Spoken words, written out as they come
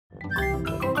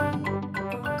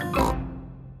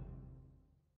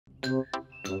Pancakes.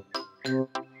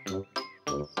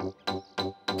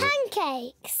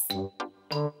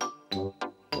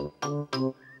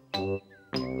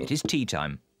 It is tea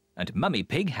time, and Mummy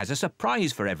Pig has a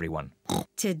surprise for everyone.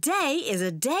 Today is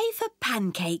a day for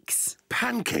pancakes.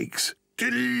 Pancakes?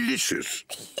 Delicious.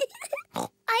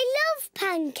 I love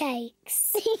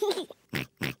pancakes.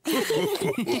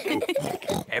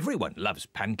 Everyone loves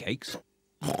pancakes.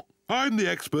 I'm the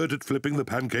expert at flipping the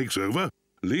pancakes over.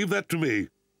 Leave that to me.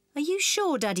 Are you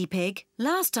sure, Daddy Pig?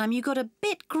 Last time you got a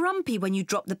bit grumpy when you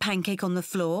dropped the pancake on the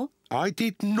floor. I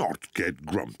did not get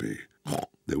grumpy.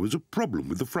 There was a problem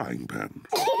with the frying pan.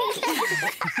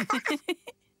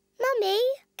 Mummy,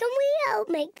 can we help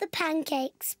make the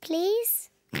pancakes, please?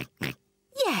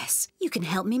 Yes, you can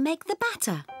help me make the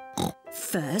batter.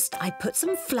 First, I put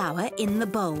some flour in the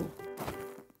bowl.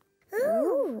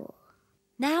 Ooh.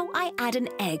 Now I add an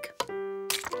egg.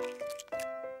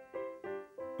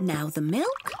 Now the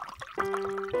milk.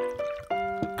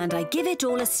 And I give it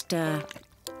all a stir.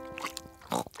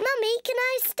 Mummy, can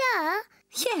I stir?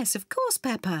 Yes, of course,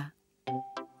 Peppa.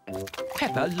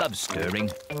 Peppa loves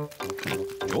stirring.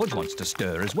 George wants to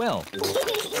stir as well.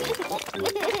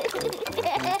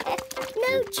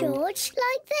 No, George,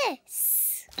 like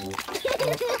this.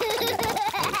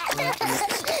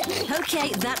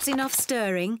 OK, that's enough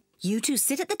stirring. You two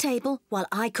sit at the table while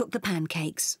I cook the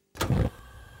pancakes.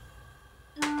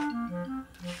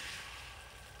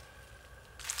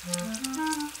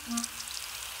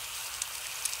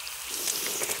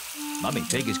 Mummy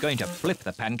Pig is going to flip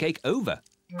the pancake over.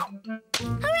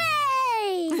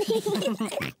 Hooray!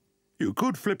 You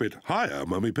could flip it higher,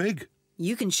 Mummy Pig.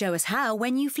 You can show us how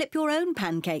when you flip your own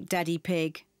pancake, Daddy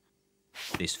Pig.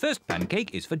 This first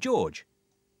pancake is for George.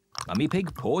 Mummy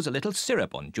Pig pours a little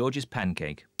syrup on George's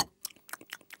pancake.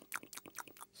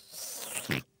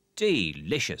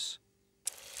 Delicious.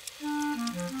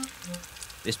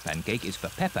 This pancake is for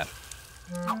Peppa.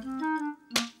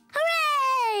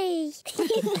 Hooray!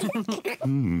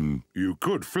 You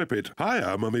could flip it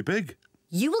higher, Mummy Pig.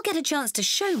 You will get a chance to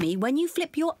show me when you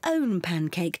flip your own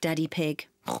pancake, Daddy Pig.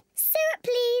 Syrup,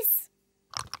 please.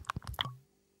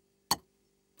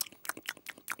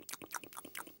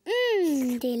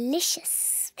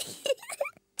 Delicious.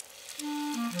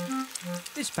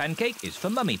 This pancake is for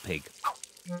Mummy Pig.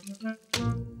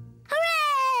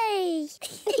 Hooray!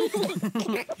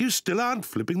 You still aren't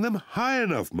flipping them high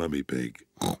enough, Mummy Pig.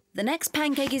 The next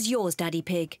pancake is yours, Daddy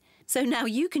Pig. So now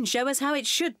you can show us how it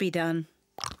should be done.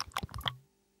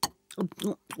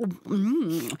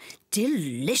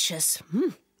 Delicious.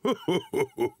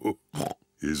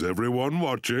 Is everyone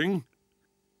watching?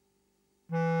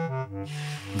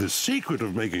 The secret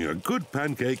of making a good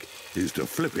pancake is to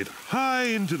flip it high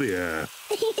into the air.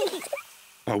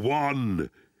 A 1,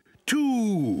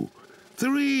 2,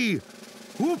 3,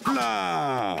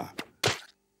 whoopla!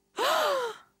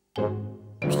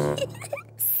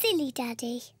 Silly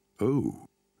Daddy. Oh,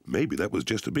 maybe that was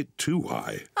just a bit too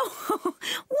high. Oh,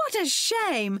 what a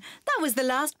shame. That was the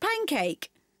last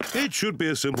pancake. It should be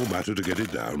a simple matter to get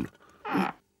it down.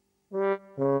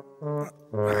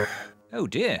 Oh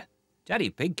dear,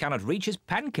 Daddy Pig cannot reach his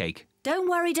pancake. Don't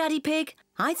worry, Daddy Pig.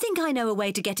 I think I know a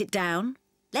way to get it down.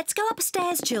 Let's go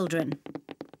upstairs, children.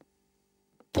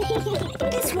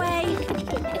 This way.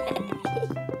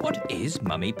 What is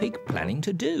Mummy Pig planning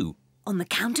to do? On the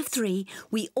count of 3,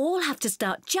 we all have to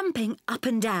start jumping up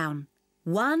and down.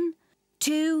 1,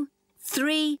 2,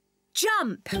 3,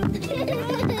 jump!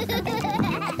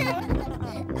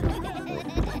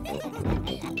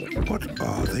 What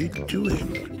are they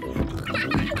doing?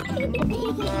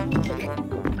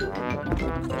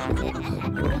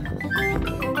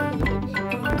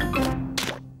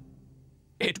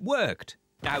 It worked.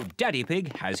 Now Daddy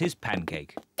Pig has his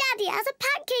pancake. Daddy has a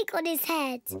pancake on his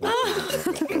head.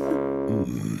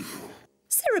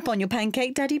 Syrup on your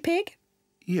pancake, Daddy Pig?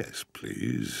 Yes,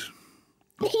 please.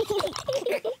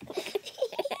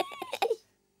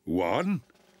 1,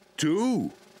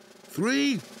 2,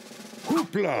 3,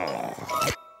 whoopla!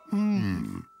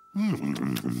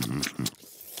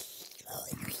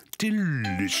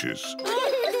 Delicious.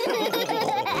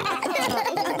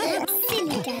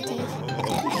 Silly Daddy.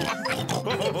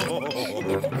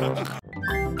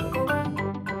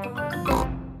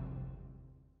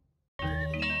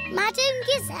 Madam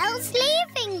Gazelle's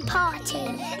leaving party.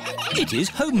 It is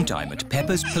home time at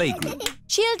Peppa's playgroup.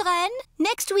 Children,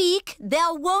 next week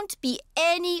there won't be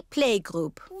any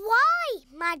playgroup. Why,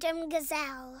 Madam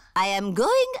Gazelle? I am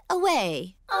going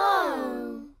away.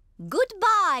 Oh.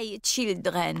 Goodbye,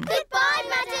 children. Goodbye,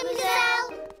 Madam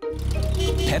Gazelle.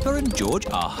 Peppa and George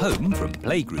are home from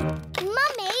playgroup.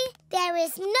 Mummy, there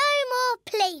is no more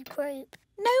playgroup.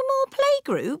 No more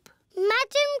playgroup?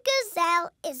 Madam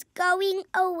Gazelle is going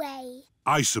away.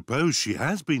 I suppose she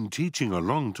has been teaching a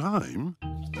long time.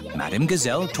 Madam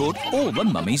Gazelle taught all the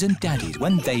mummies and daddies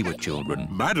when they were children.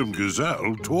 Madam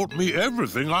Gazelle taught me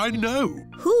everything I know.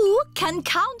 Who can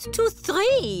count to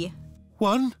 3?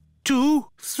 1, 2,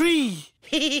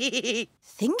 3.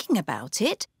 Thinking about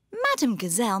it, Madam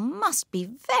Gazelle must be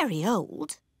very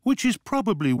old. Which is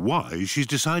probably why she's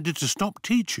decided to stop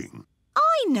teaching.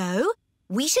 I know.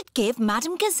 We should give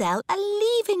Madam Gazelle a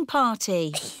leaving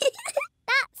party.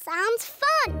 That sounds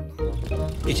fun.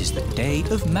 It is the day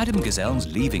of Madam Gazelle's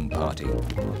leaving party.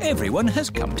 Everyone has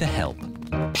come to help.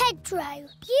 Pedro,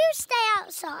 you stay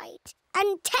outside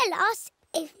and tell us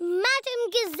if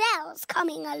Madam Gazelle's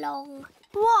coming along.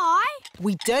 Why?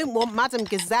 We don't want Madam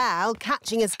Gazelle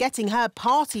catching us getting her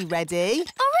party ready.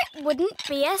 Or it wouldn't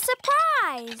be a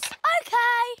surprise. OK.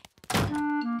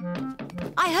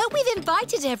 I hope we've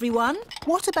invited everyone.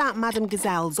 What about Madam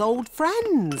Gazelle's old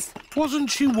friends? Wasn't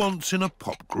she once in a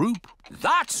pop group?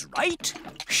 That's right.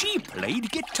 She played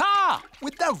guitar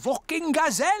with the rocking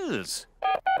gazelles.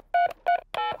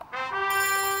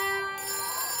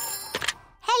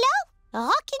 Hello,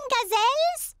 rocking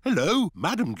gazelles? Hello,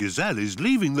 Madam Gazelle is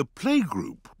leaving the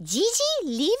playgroup. Gigi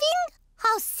leaving?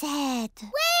 How sad.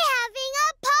 We're having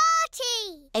a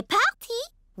party. A party?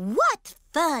 What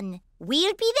fun.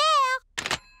 We'll be there.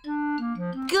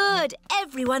 Good,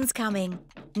 everyone's coming.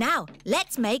 Now,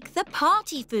 let's make the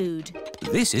party food.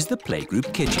 This is the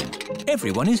playgroup kitchen.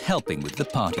 Everyone is helping with the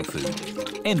party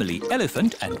food. Emily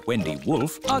Elephant and Wendy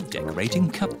Wolf are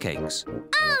decorating cupcakes.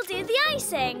 I'll do the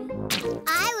icing.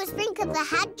 I will sprinkle the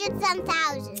hundreds and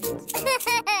thousands.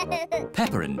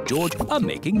 Peppa and George are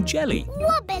making jelly.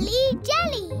 Wobbly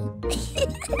jelly.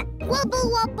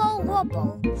 Wobble, wobble,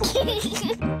 wobble.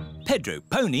 Pedro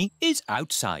Pony is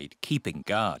outside, keeping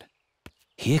guard.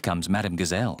 Here comes Madam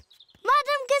Gazelle.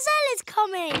 Madam Gazelle is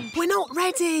coming. We're not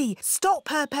ready. Stop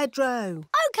her, Pedro.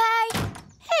 OK.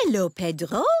 Hello,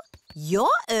 Pedro. You're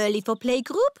early for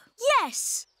playgroup?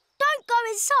 Yes. Don't go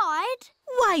inside.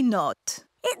 Why not?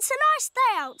 It's a nice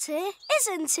day out here,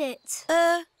 isn't it?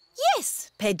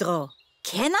 Yes, Pedro.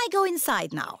 Can I go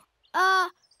inside now?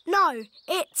 No.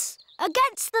 It's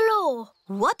against the law.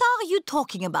 What are you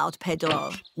talking about,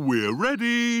 Pedro? We're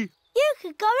ready. You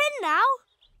could go in now.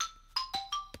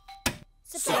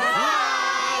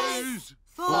 Surprise!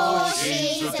 For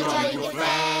she's a jolly good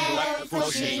fellow, for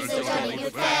she's a jolly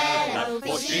good fellow,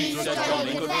 for she's a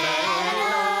jolly good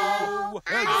fellow,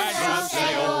 and so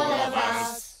say all of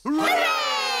us.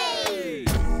 Hooray!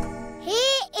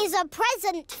 Here is a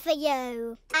present for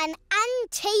you. An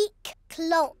antique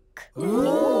clock.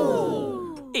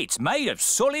 Ooh. It's made of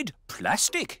solid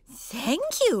plastic.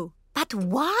 Thank you. But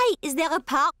why is there a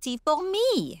party for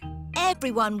me?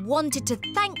 Everyone wanted to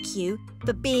thank you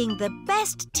for being the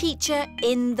best teacher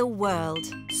in the world.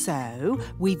 So,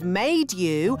 we've made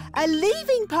you a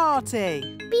leaving party.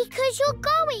 Because you're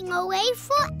going away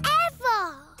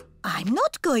forever. I'm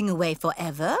not going away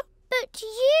forever. But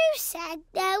you said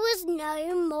there was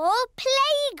no more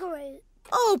playgroup.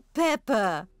 Oh,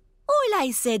 Peppa. All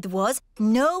I said was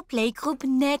no playgroup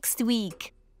next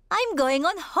week. I'm going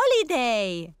on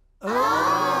holiday.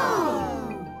 Oh!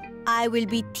 I will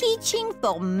be teaching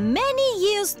for many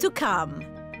years to come.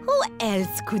 Who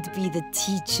else could be the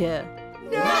teacher?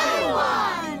 No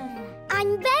one!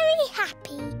 I'm very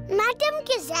happy Madam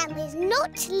Gazelle is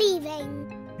not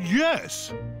leaving.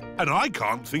 Yes, and I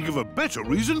can't think of a better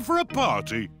reason for a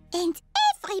party. And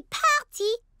every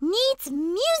party needs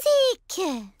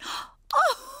music.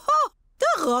 Oh,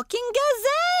 the rocking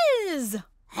gazelles!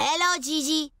 Hello,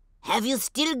 Gigi. Have you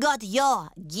still got your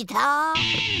guitar?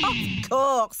 Of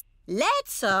course.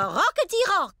 Let's rockety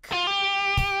rock. Yeah,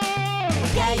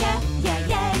 yeah, yeah,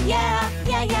 yeah, yeah,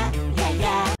 yeah, yeah, yeah,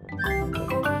 yeah.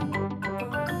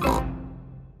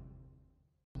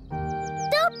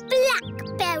 The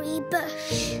blackberry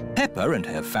bush. Peppa and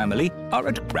her family are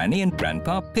at Granny and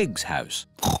Grandpa Pig's house.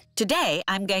 Today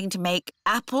I'm going to make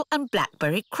apple and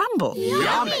blackberry crumble.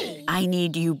 Yummy! I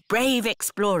need you brave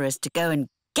explorers to go and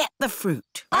get the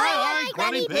fruit. Aye, aye,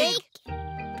 Granny Pig.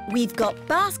 We've got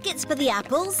baskets for the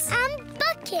apples. And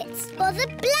buckets for the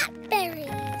blackberries.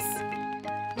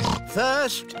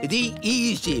 First, the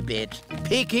easy bit,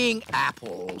 picking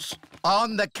apples.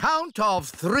 On the count of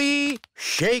 3,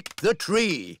 shake the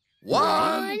tree.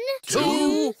 1,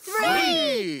 2,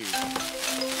 3.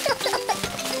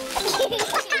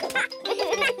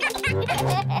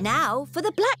 Now for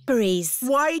the blackberries.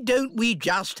 Why don't we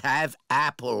just have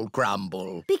apple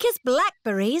crumble? Because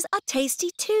blackberries are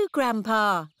tasty too,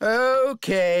 Grandpa.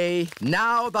 OK,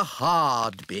 now the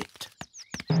hard bit.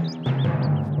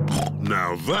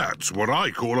 Now that's what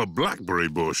I call a blackberry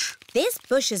bush. This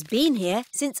bush has been here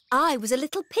since I was a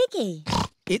little piggy.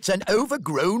 It's an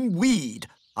overgrown weed.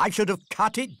 I should have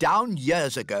cut it down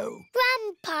years ago.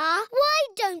 Grandpa, why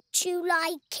don't you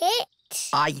like it?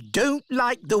 I don't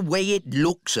like the way it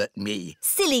looks at me.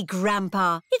 Silly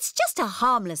Grandpa, it's just a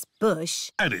harmless bush.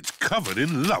 And it's covered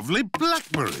in lovely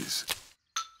blackberries.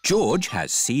 George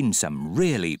has seen some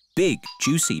really big,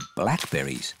 juicy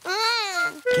blackberries.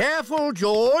 Careful,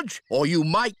 George, or you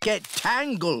might get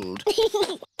tangled.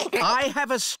 I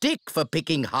have a stick for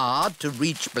picking hard to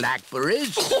reach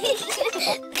blackberries.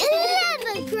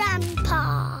 Clever,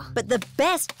 Grandpa. But the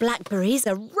best blackberries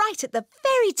are right at the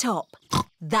very top.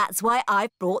 That's why I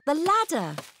brought the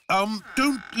ladder.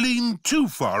 Don't lean too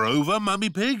far over, Mummy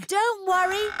Pig. Don't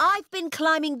worry, I've been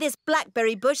climbing this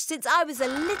blackberry bush since I was a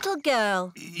little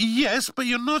girl. Yes, but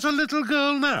you're not a little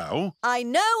girl now. I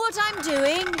know what I'm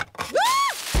doing.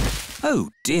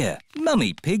 Oh dear,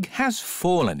 Mummy Pig has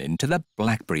fallen into the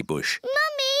blackberry bush.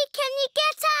 Mummy, can you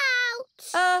get out?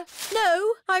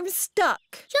 No, I'm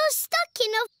stuck. You're stuck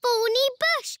in a thorny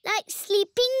bush like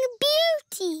Sleeping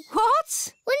Beauty.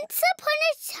 What? Once upon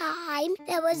a time,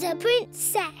 there was a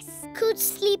princess called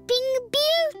Sleeping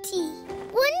Beauty.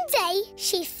 One day,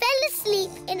 she fell asleep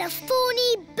in a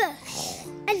thorny bush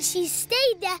and she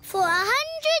stayed there for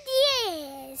 100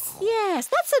 years. Yes,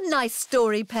 that's a nice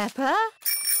story, Peppa.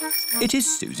 It is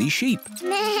Suzy Sheep.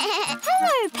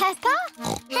 Hello, Peppa.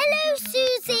 Hello,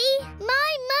 Suzy.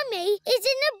 My mummy is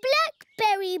in a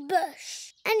blackberry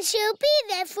bush and she'll be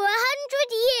there for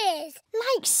 100 years.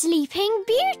 Like Sleeping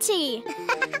Beauty.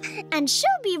 And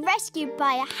she'll be rescued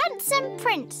by a handsome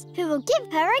prince who will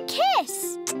give her a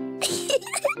kiss.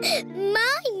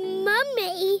 My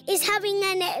mummy is having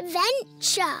an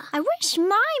adventure. I wish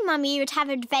my mummy would have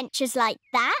adventures like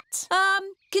that.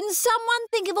 Can someone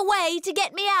think of a way to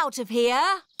get me out of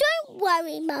here? Don't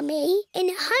worry, Mummy. In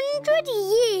 100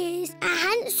 years, a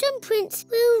handsome prince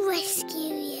will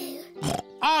rescue you.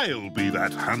 I'll be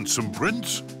that handsome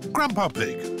prince. Grandpa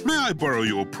Pig, may I borrow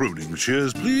your pruning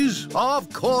shears, please? Of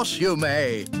course you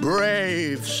may,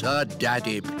 brave Sir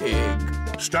Daddy Pig.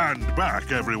 Stand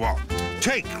back, everyone.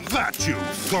 Take that, you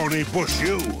thorny bush,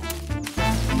 you.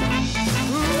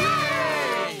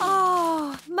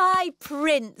 Oh, my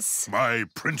prince. My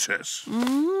princess.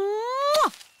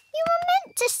 You were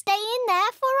meant to stay in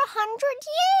there for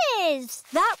 100 years.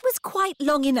 That was quite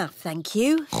long enough, thank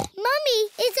you. Mummy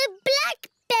is a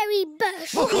blackberry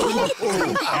bush.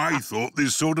 I thought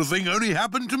this sort of thing only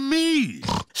happened to me.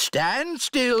 Stand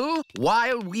still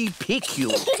while we pick you.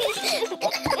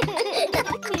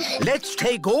 Let's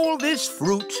take all this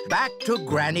fruit back to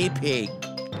Granny Pig.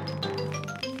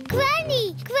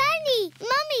 Granny,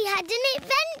 Mummy had an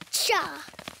adventure.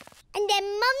 And then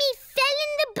Mummy fell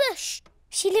in the bush.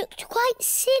 She looked quite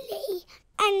silly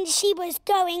and she was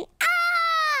going,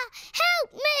 "Ah!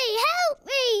 Help me, help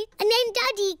me!" And then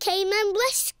Daddy came and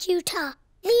rescued her.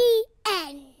 The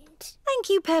end. Thank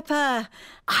you, Peppa.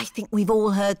 I think we've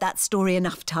all heard that story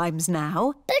enough times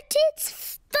now. But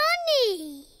it's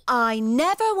funny. I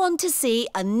never want to see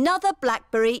another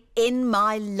blackberry in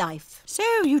my life. So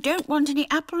you don't want any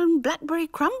apple and blackberry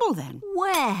crumble then?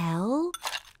 Well,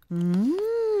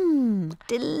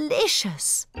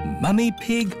 delicious. Mummy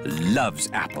Pig loves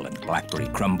apple and blackberry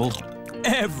crumble.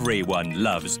 Everyone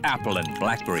loves apple and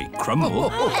blackberry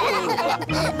crumble.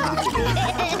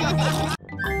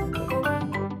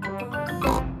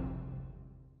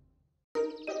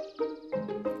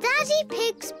 Daddy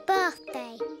Pig's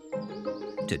birthday.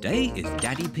 Today is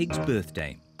Daddy Pig's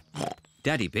birthday.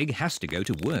 Daddy Pig has to go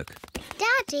to work.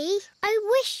 Daddy, I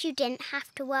wish you didn't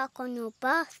have to work on your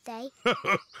birthday.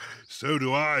 So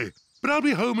do I. But I'll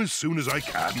be home as soon as I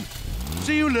can.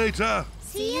 See you later.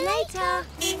 See you later.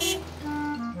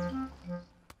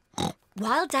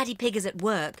 While Daddy Pig is at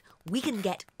work, we can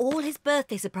get all his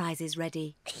birthday surprises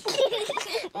ready.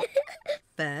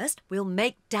 First, we'll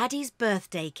make Daddy's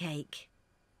birthday cake.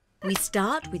 We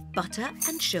start with butter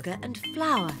and sugar and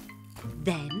flour.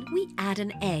 Then we add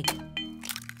an egg.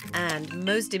 And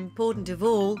most important of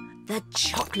all, the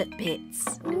chocolate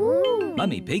bits. Ooh.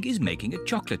 Mummy Pig is making a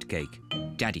chocolate cake.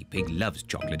 Daddy Pig loves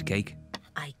chocolate cake.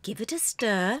 I give it a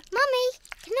stir. Mummy,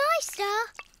 can I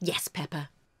stir? Yes, Peppa.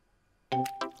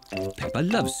 Peppa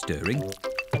loves stirring.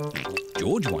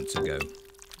 George wants a go.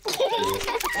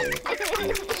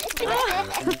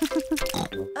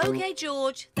 OK,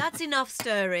 George, that's enough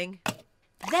stirring.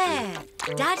 There,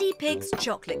 Daddy Pig's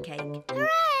chocolate cake.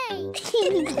 Hooray!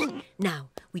 Now,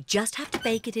 we just have to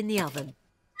bake it in the oven.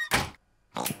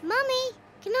 Mummy,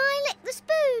 can I lick the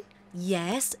spoon?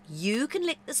 Yes, you can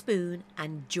lick the spoon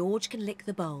and George can lick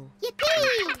the bowl.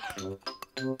 Yippee!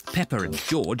 Peppa and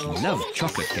George love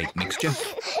chocolate cake mixture.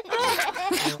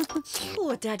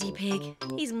 Poor Daddy Pig.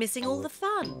 He's missing all the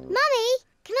fun. Mummy,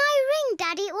 can I ring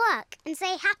Daddy at work and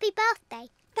say happy birthday?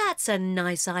 That's a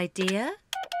nice idea.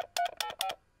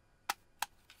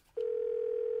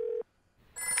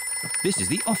 This is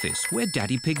the office where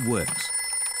Daddy Pig works.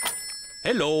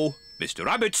 Hello, Mr.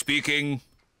 Rabbit speaking.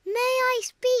 May I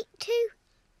speak to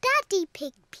Daddy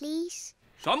Pig, please?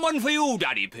 Someone for you,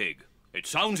 Daddy Pig. It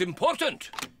sounds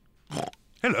important.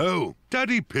 Hello,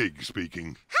 Daddy Pig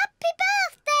speaking. Happy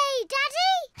birthday,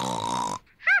 Daddy!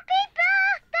 Happy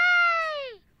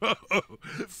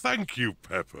birthday! Thank you,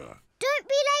 Peppa. Don't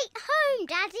be late home,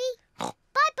 Daddy.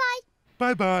 Bye-bye.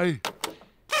 Bye-bye.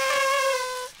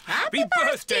 Happy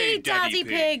birthday, Daddy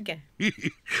Pig.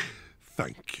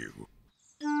 Thank you.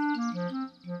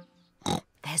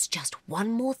 There's just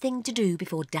one more thing to do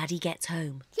before Daddy gets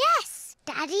home. Yes,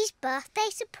 Daddy's birthday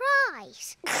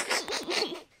surprise.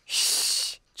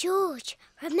 Shh, George,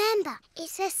 remember,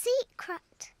 it's a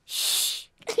secret. Shh.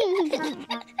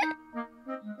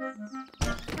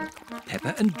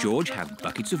 Peppa and George have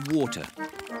buckets of water.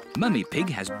 Mummy Pig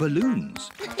has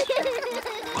balloons.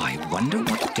 I wonder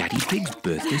what Daddy Pig's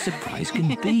birthday surprise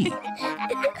can be.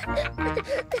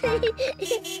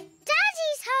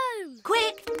 Daddy's home!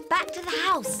 Quick, back to the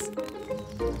house.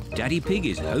 Daddy Pig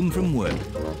is home from work.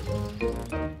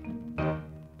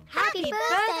 Happy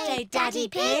birthday, Daddy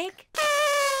Pig.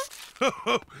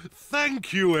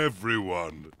 Thank you,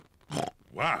 everyone.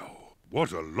 Wow,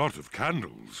 what a lot of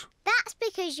candles. That's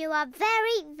because you are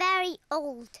very, very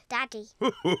old, Daddy.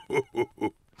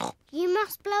 You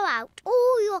must blow out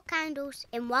all your candles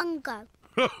in one go.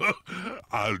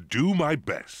 I'll do my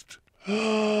best.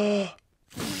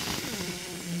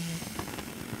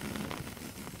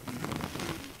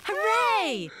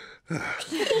 Hooray!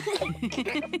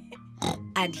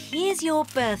 And here's your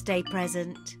birthday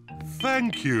present.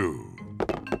 Thank you.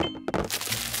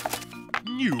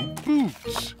 New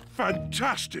boots.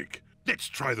 Fantastic. Let's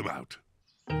try them out.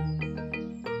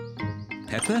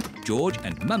 Peppa, George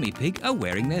and Mummy Pig are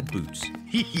wearing their boots.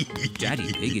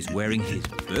 Daddy Pig is wearing his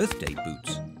birthday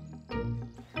boots.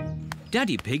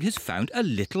 Daddy Pig has found a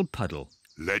little puddle.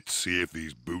 Let's see if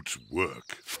these boots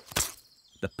work.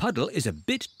 The puddle is a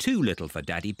bit too little for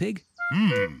Daddy Pig.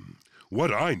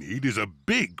 What I need is a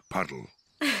big puddle.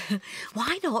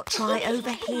 Why not try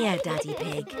over here, Daddy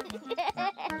Pig?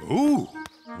 Ooh,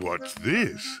 what's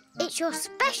this? It's your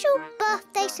special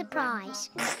birthday surprise.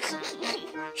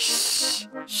 Shh,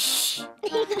 shh.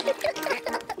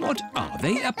 What are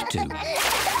they up to?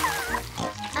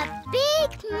 A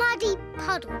big muddy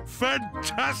puddle.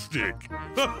 Fantastic!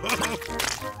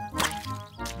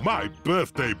 My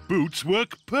birthday boots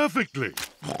work perfectly.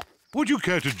 Would you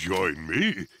care to join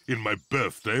me in my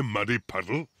birthday muddy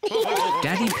puddle?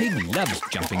 Daddy Pig loves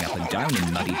jumping up and down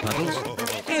in muddy puddles.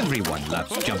 Everyone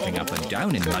loves jumping up and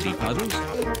down in muddy puddles.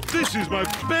 This is my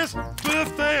best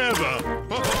birthday ever!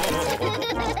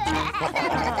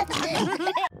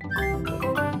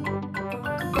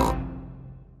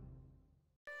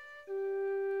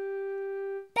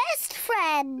 Best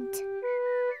friend.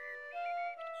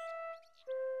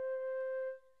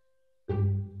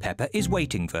 Peppa is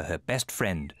waiting for her best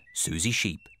friend, Suzy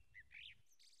Sheep.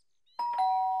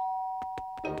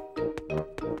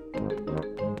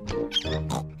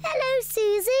 Hello,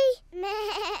 Suzy.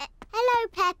 Hello,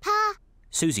 Peppa.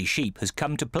 Suzy Sheep has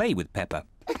come to play with Peppa.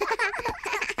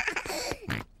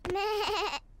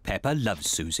 Peppa loves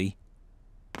Suzy.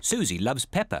 Suzy loves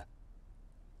Peppa.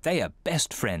 They are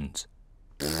best friends.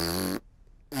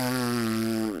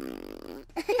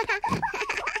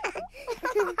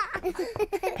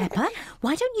 Peppa,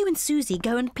 why don't you and Suzy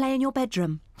go and play in your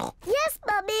bedroom? Yes,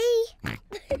 Mummy.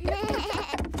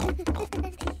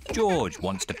 George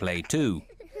wants to play too.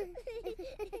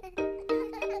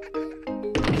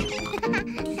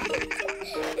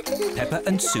 Peppa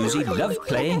and Suzy love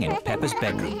playing in Peppa's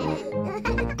bedroom.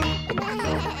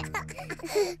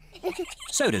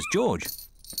 So does George.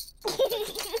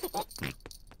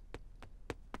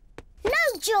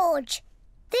 No, George.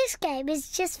 This game is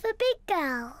just for big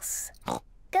girls.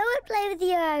 Go and play with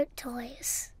your own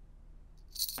toys.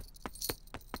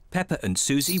 Peppa and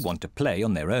Suzy want to play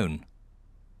on their own.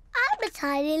 I'm a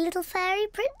tiny little fairy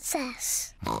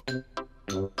princess. I'm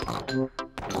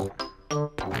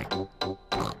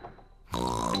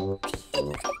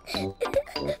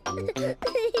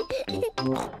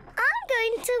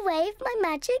going to wave my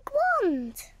magic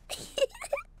wand.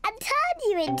 And turn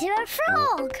you into a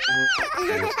frog.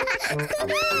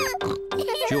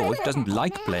 George doesn't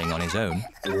like playing on his own.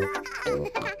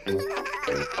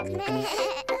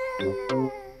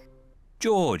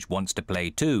 George wants to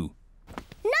play too.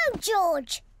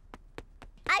 George.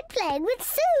 I'm playing with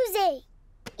Suzy.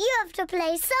 You have to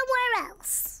play somewhere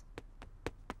else.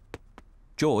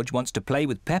 George wants to play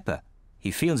with Peppa.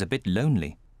 He feels a bit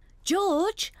lonely.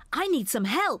 George, I need some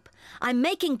help. I'm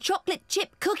making chocolate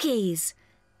chip cookies.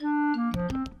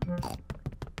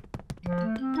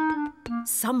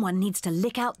 Someone needs to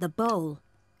lick out the bowl.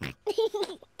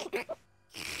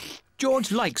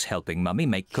 George likes helping Mummy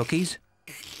make cookies.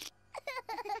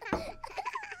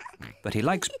 But he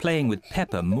likes playing with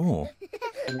Peppa more.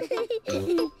 I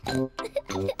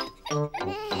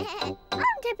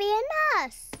want to be a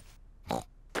nurse. I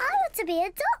want to be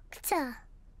a doctor.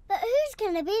 But who's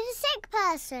going to be the sick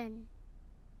person?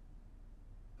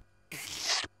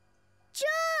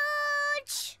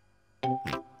 George!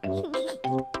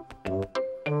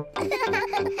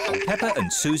 Peppa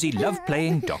and Suzy love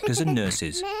playing doctors and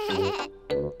nurses.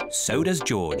 So does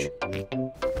George.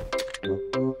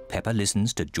 Peppa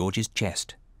listens to George's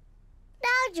chest.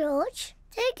 Now, George,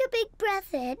 take a big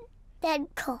breath in, then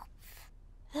cough.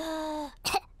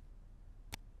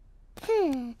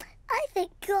 I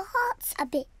think your heart's a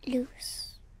bit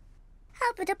loose. How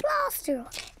about a plaster on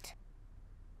it?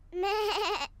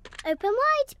 Open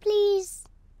wide, please.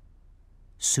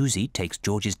 Suzy takes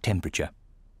George's temperature.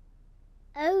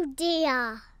 Oh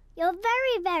dear, you're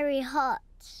very, very hot.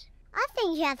 I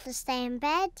think you have to stay in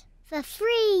bed for 3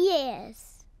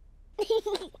 years.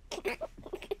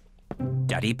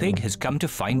 Daddy Pig has come to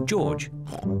find George.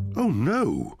 Oh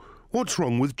no! What's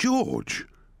wrong with George?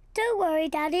 Don't worry,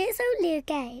 Daddy, it's only a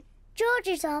game. George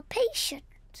is our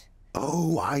patient.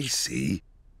 Oh, I see.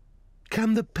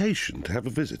 Can the patient have a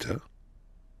visitor?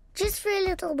 Just for a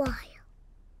little while.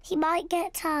 He might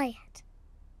get tired.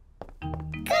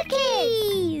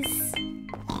 Cookies!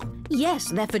 Yes,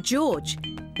 they're for George.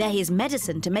 They're his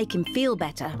medicine to make him feel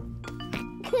better.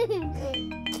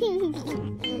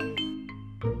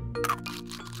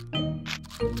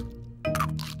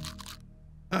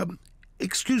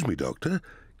 Excuse me, Doctor.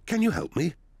 Can you help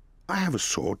me? I have a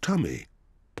sore tummy.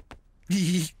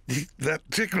 That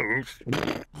tickles.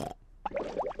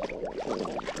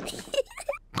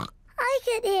 I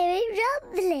can hear it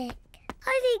rumbling.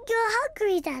 I think you're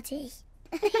hungry, Daddy.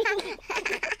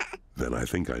 Then I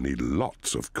think I need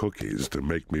lots of cookies to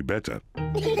make me better.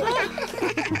 And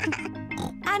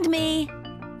me.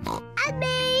 And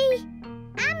me.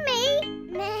 And me.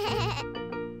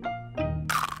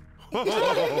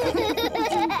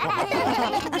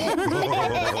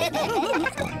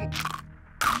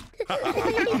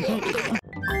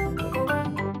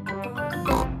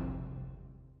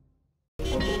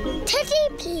 Teddy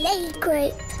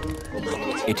Playgroup.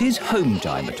 It is home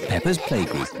time at Peppa's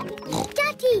playgroup.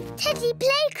 Daddy, Teddy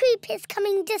Playgroup is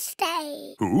coming to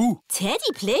stay. Who?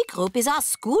 Teddy Playgroup is our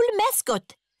school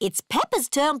mascot. It's Peppa's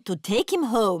turn to take him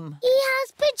home. He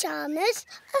has pyjamas,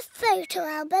 a photo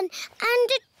album and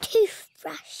a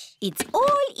toothbrush. It's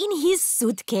all in his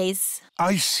suitcase.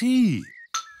 I see.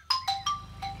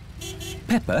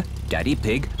 Peppa, Daddy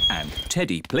Pig and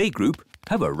Teddy Playgroup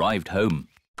have arrived home.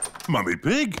 Mummy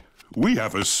Pig, we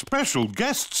have a special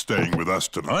guest staying with us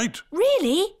tonight.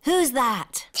 Really? Who's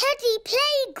that? Teddy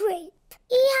Playgroup.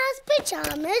 He has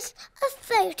pyjamas, a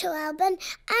photo album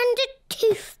and a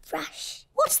toothbrush.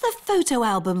 What's the photo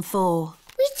album for?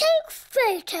 We take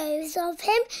photos of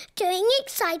him doing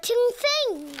exciting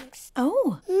things.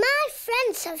 Oh. My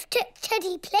friends have took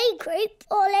Teddy Playgroup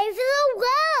all over the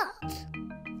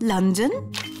world.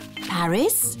 London?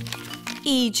 Paris?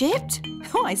 Egypt?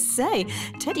 Oh, I say,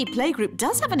 Teddy Playgroup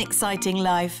does have an exciting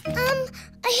life. I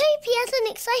hope he has an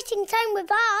exciting time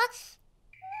with us.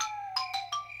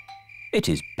 It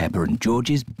is Peppa and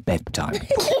George's bedtime.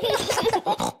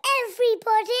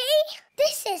 Everybody,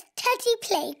 this is Teddy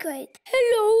Playgroup.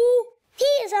 Hello. He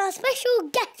is our special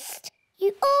guest.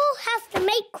 You all have to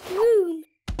make room.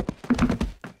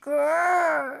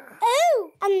 Grrr.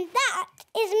 Oh, and that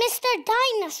is Mr.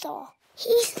 Dinosaur.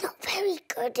 He's not very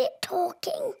good at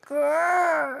talking.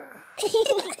 Grrr.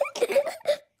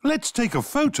 Let's take a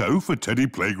photo for Teddy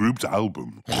Playgroup's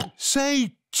album.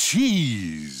 Say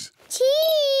cheese.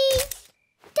 Cheese!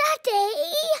 Daddy,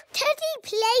 Teddy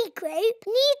Playgroup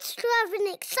needs to have an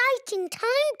exciting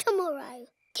time tomorrow.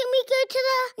 Can we go to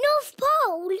the North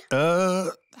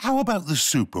Pole? How about the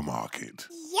supermarket?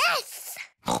 Yes!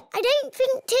 I don't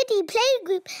think Teddy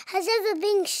Playgroup has ever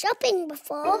been shopping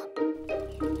before.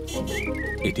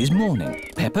 It is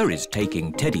morning. Peppa is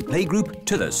taking Teddy Playgroup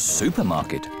to the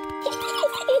supermarket.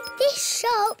 This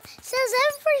shop sells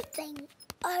everything.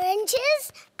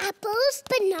 Oranges, apples,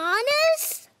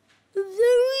 bananas.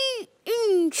 Very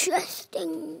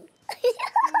interesting.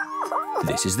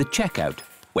 This is the checkout,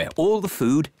 where all the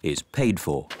food is paid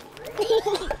for.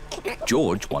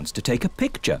 George wants to take a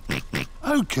picture.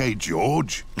 OK,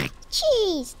 George.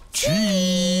 Cheese.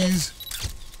 Cheese!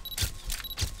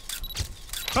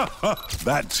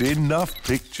 That's enough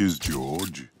pictures,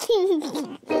 George.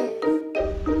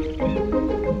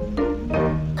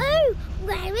 Oh,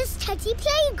 where is Teddy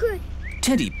Playgroup?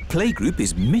 Teddy Playgroup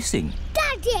is missing.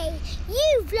 Daddy,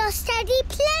 you've lost Teddy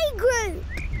Playgroup.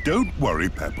 Don't worry,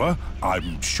 Peppa.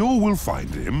 I'm sure we'll find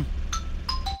him.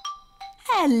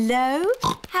 Hello.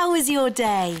 How was your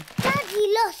day?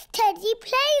 Daddy lost Teddy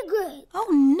Playgroup. Oh,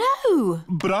 no.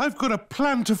 But I've got a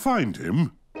plan to find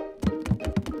him.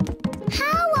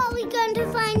 How are we going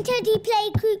to find Teddy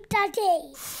Playgroup,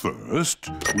 Daddy? First,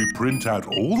 we print out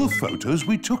all the photos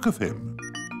we took of him.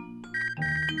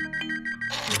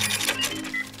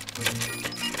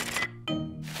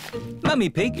 Mummy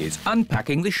Pig is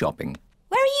unpacking the shopping.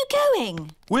 Where are you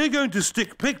going? We're going to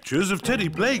stick pictures of Teddy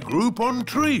Playgroup on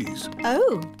trees.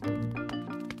 Oh.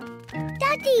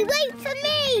 Daddy, wait for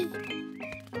me!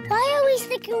 Why are we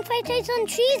sticking photos on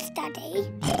trees, Daddy?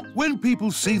 When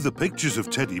people see the pictures of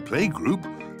Teddy Playgroup,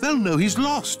 they'll know he's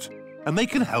lost, and they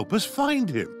can help us find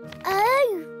him.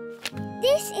 Oh,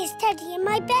 this is Teddy in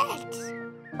my bed.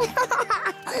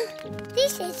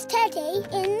 This is Teddy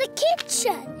in the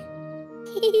kitchen.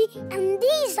 And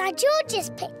these are George's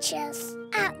pictures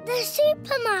at the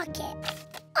supermarket.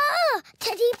 Ah,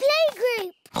 Teddy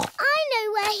Playgroup. I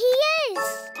know where he is.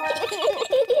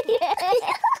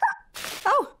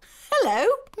 Oh, hello.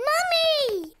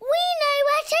 Mummy, we know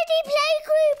where Teddy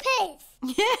Playgroup is.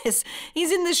 Yes,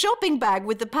 he's in the shopping bag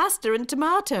with the pasta and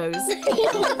tomatoes.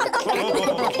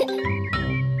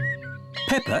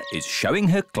 Peppa is showing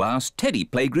her class Teddy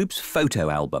Playgroup's photo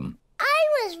album. I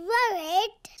was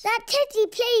worried that Teddy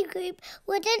Playgroup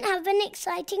wouldn't have an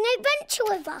exciting adventure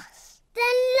with us.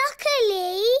 Then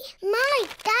luckily, my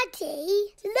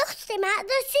daddy lost him at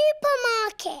the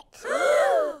supermarket.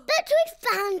 But we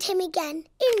found him again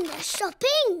in the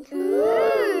shopping.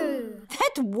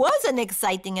 That was an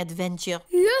exciting adventure.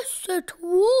 Yes, it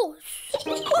was.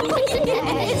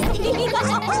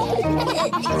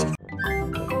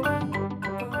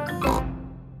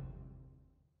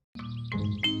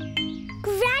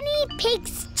 Granny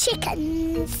Pig's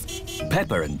chickens.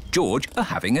 Peppa and George are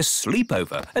having a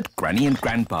sleepover at Granny and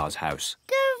Grandpa's house.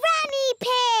 Granny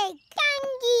Pig!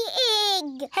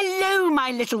 Gangy Egg! Hello,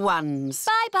 my little ones.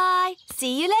 Bye-bye.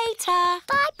 See you later.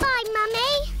 Bye-bye,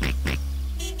 Mummy.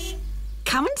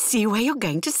 Come and see where you're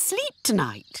going to sleep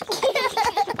tonight.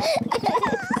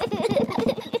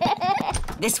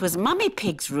 This was Mummy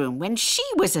Pig's room when she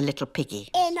was a little piggy.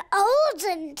 In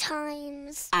olden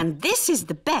times. And this is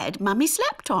the bed Mummy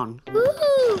slept on.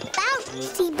 Ooh,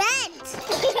 bouncy bed.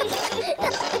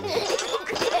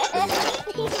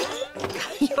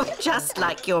 You're just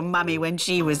like your mummy when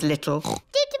she was little.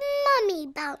 Did Mummy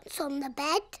bounce on the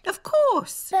bed? Of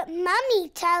course. But Mummy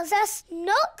tells us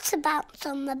not to bounce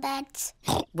on the bed.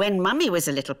 When Mummy was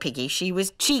a little piggy, she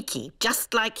was cheeky,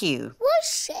 just like you. Was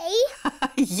she?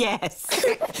 Yes.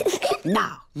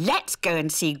 Now, let's go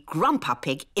and see Grandpa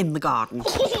Pig in the garden.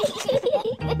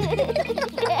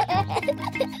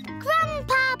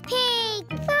 Grandpa Pig!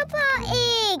 Papa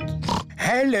Egg!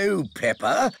 Hello,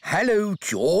 Peppa. Hello,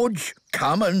 George.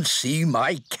 Come and see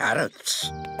my carrots.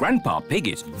 Grandpa Pig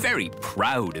is very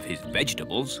proud of his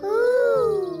vegetables.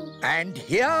 Ooh! And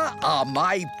here are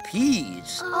my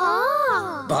peas.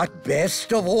 Ah! But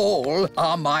best of all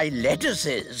are my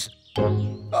lettuces.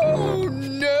 Oh,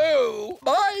 no!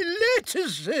 My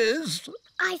lettuces!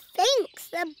 I think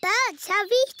the birds have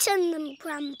eaten them,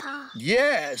 Grandpa.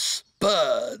 Yes,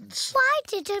 birds. Why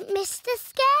didn't Mr.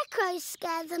 Scarecrow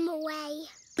scare them away?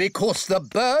 Because the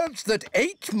birds that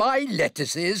ate my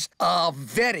lettuces are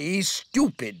very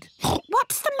stupid.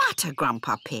 What's the matter,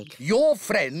 Grandpa Pig? Your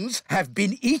friends have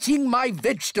been eating my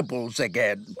vegetables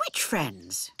again. Which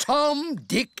friends? Tom,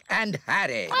 Dick and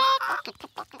Harry.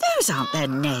 Those aren't their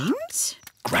names.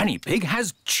 Granny Pig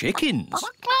has chickens.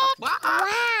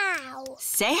 Wow!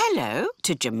 Say hello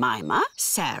to Jemima,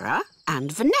 Sarah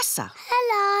and Vanessa.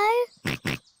 Hello.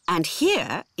 And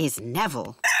here is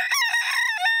Neville.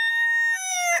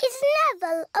 Is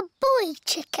Neville a boy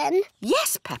chicken?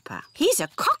 Yes, Peppa. He's a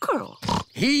cockerel.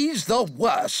 He's the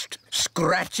worst,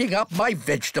 scratching up my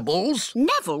vegetables.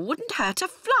 Neville wouldn't hurt a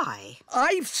fly.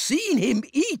 I've seen him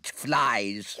eat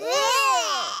flies.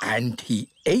 And he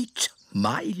ate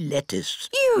my lettuce.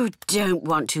 You don't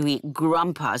want to eat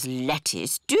Grandpa's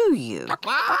lettuce, do you?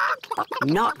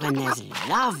 Not when there's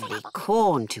lovely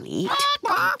corn to eat.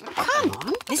 Come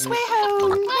on, this way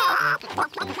home.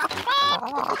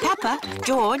 Peppa,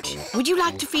 George, would you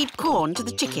like to feed corn to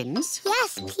the chickens?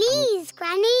 Yes, please,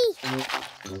 Granny.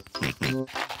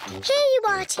 Here you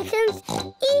are, chickens.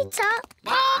 Eat up.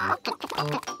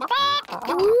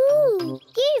 Ooh,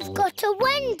 you've got a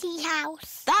Wendy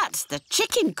house. That's the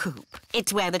chicken coop.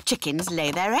 It's where the chickens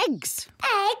lay their eggs.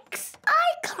 Eggs?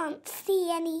 I can't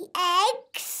see any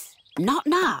eggs. Not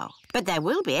now, but there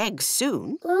will be eggs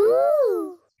soon.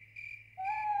 Ooh.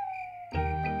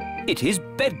 It is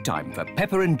bedtime for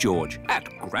Peppa and George at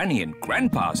Granny and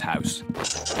Grandpa's house.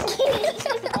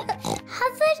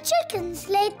 Have the chickens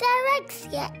laid their eggs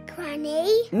yet,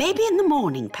 Granny? Maybe in the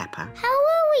morning, Peppa. How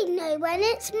will we know when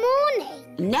it's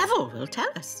morning? Neville will tell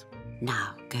us.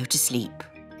 Now, go to sleep.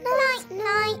 Night,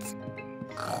 night.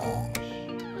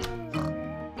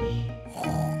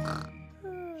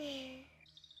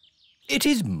 It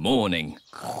is morning.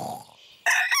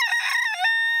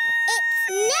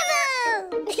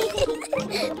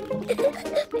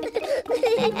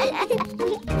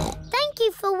 Thank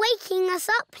you for waking us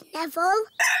up, Neville.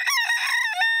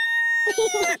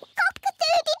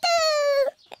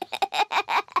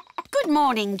 Good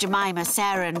morning, Jemima,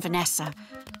 Sarah and Vanessa.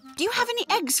 Do you have any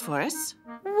eggs for us?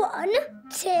 1,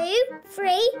 2,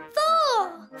 3,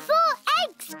 4. 4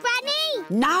 eggs, Granny.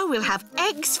 Now we'll have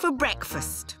eggs for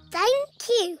breakfast. Thank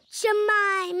you,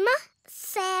 Jemima,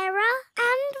 Sarah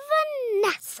and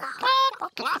Vanessa.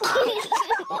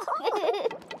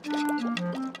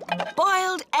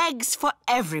 Boiled eggs for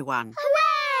everyone.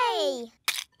 Hooray!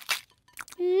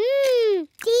 Mmm,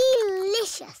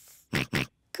 delicious.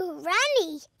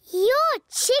 Granny, your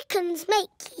chickens make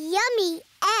yummy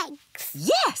eggs.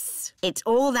 Yes, it's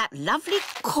all that lovely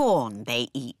corn they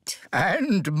eat.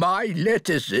 And my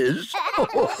lettuces.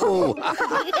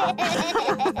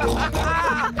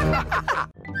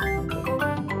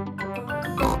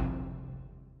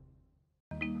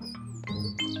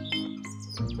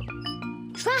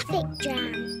 Traffic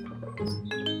jam.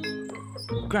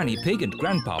 Granny Pig and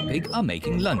Grandpa Pig are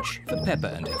making lunch for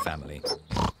Peppa and her family.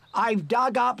 I've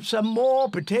dug up some more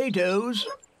potatoes.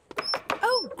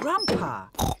 Oh, Grandpa,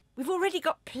 we've already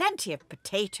got plenty of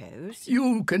potatoes.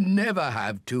 You can never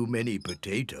have too many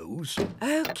potatoes.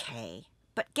 OK,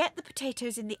 but get the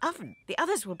potatoes in the oven. The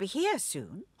others will be here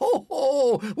soon.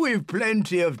 Ho, we've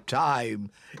plenty of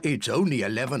time. It's only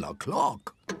 11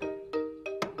 o'clock.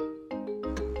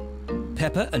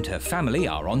 Peppa and her family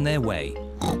are on their way.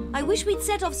 I wish we'd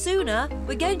set off sooner.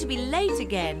 We're going to be late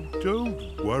again.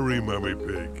 Don't worry, Mummy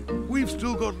Pig. We've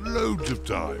still got loads of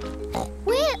time.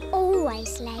 We're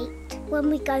always late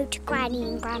when we go to Granny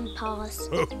and Grandpa's.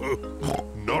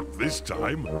 Not this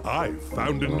time. I've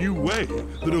found a new way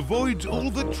that avoids all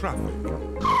the traffic.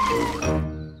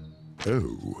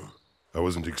 Oh, I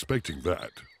wasn't expecting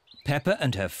that. Peppa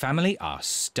and her family are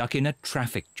stuck in a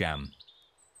traffic jam.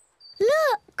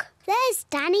 Look, there's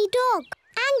Danny Dog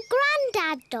and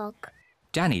Grandad Dog.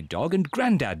 Danny Dog and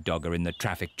Grandad Dog are in the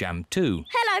traffic jam too.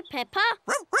 Hello, Peppa.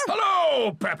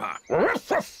 Hello, Peppa.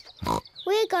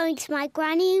 We're going to my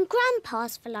Granny and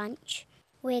Grandpa's for lunch.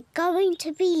 We're going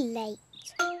to be late.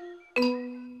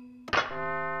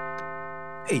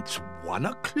 It's 1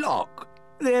 o'clock.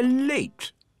 They're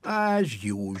late, as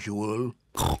usual.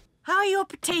 How are your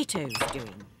potatoes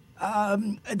doing?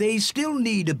 They still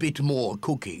need a bit more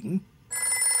cooking.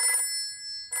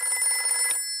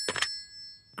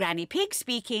 Granny Pig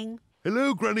speaking.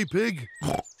 Hello, Granny Pig.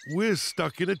 We're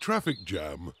stuck in a traffic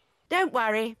jam. Don't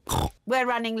worry. We're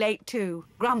running late too.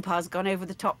 Grandpa's gone over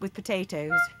the top with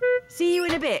potatoes. See you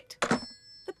in a bit.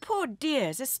 The poor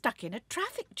dears are stuck in a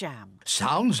traffic jam.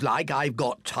 Sounds like I've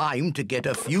got time to get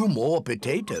a few more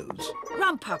potatoes.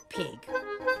 Grandpa Pig.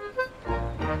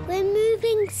 We're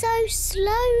moving so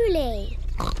slowly.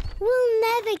 We'll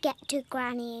never get to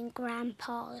Granny and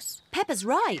Grandpa's. Peppa's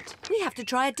right. We have to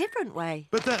try a different way.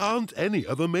 But there aren't any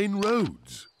other main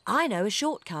roads. I know a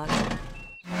shortcut.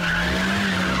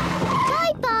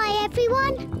 Bye-bye,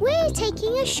 everyone. We're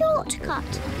taking a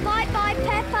shortcut. Bye-bye,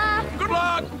 Peppa. Good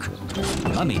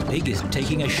luck! Mummy Pig is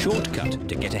taking a shortcut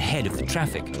to get ahead of the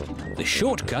traffic. The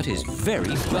shortcut is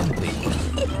very bumpy.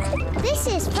 This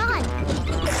is fun.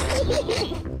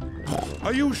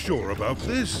 Are you sure about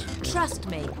this? Trust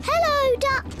me. Hello,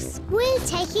 ducks. We're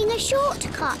taking a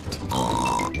shortcut.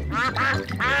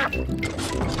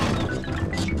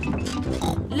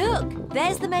 Look,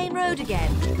 there's the main road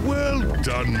again. Well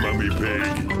done, Mummy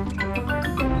Pig.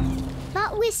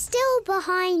 But we're still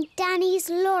behind Danny's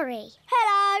lorry.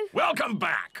 Hello. Welcome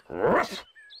back.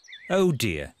 Oh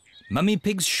dear, Mummy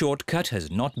Pig's shortcut has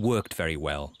not worked very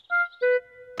well.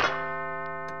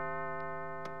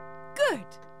 Good.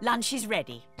 Lunch is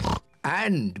ready.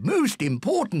 And most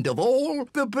important of all,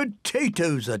 the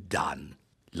potatoes are done.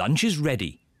 Lunch is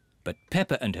ready, but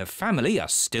Peppa and her family are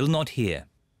still not here.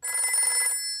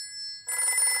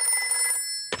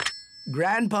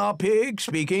 Grandpa Pig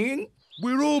speaking.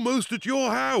 We're almost at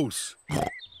your house.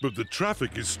 But the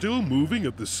traffic is still moving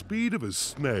at the speed of a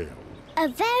snail. A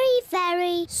very,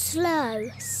 very slow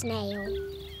snail.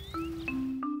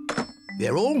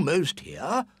 They're almost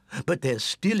here, but they're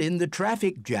still in the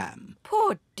traffic jam.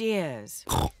 Poor dears.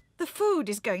 The food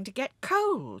is going to get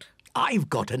cold. I've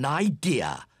got an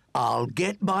idea. I'll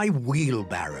get my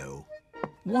wheelbarrow.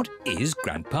 What is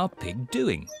Grandpa Pig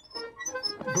doing?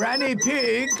 Granny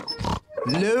Pig,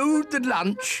 load the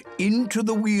lunch into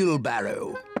the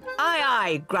wheelbarrow. Aye,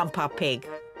 aye, Grandpa Pig.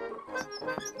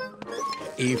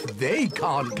 If they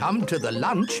can't come to the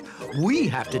lunch, we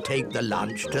have to take the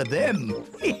lunch to them.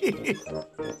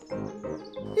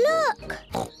 Look!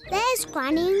 There's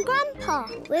Granny and Grandpa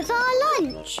with our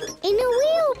lunch in a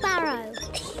wheelbarrow.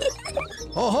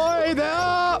 Ahoy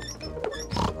there!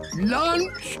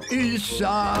 Lunch is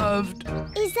served.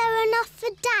 Is there enough for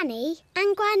Danny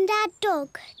and Grandad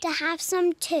Dog to have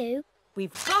some too?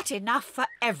 We've got enough for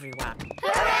everyone.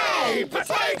 Hooray!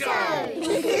 Potatoes!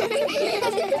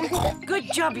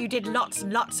 Good job you did lots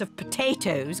and lots of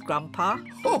potatoes, Grandpa.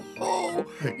 Ho, ho!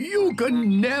 You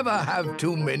can never have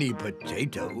too many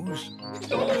potatoes.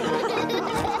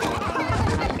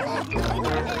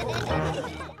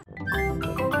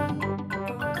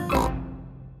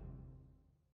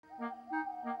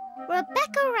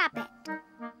 Rebecca Rabbit.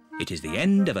 It is the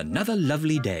end of another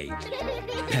lovely day.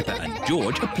 Peppa and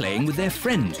George are playing with their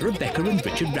friends, Rebecca and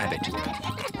Richard Rabbit.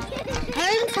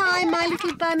 Home time, my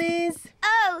little bunnies.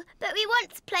 Oh, but we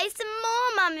want to play some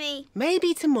more, Mummy.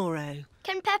 Maybe tomorrow.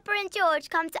 Can Peppa and George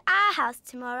come to our house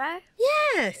tomorrow?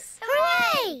 Yes.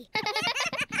 Hooray!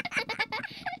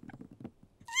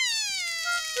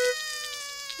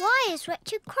 Why is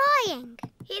Richard crying?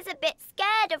 He's a bit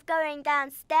scared of going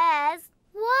downstairs.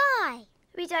 Why?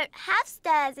 We don't have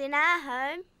stairs in our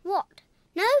home. What?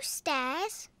 No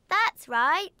stairs? That's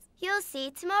right. You'll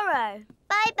see tomorrow.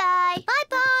 Bye-bye.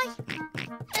 Bye-bye.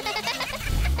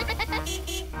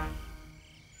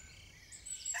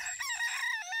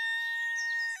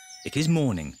 It is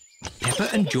morning. Peppa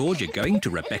and George are going to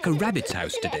Rebecca Rabbit's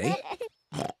house today.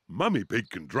 Mummy Pig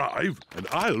can drive and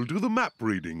I'll do the map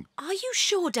reading. Are you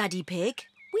sure, Daddy Pig?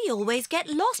 We always get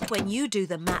lost when you do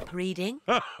the map reading.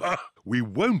 We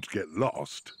won't get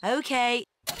lost. OK.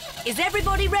 Is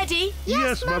everybody ready?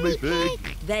 Yes, Mummy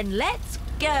Pig. Then let's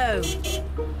go.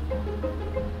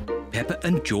 Peppa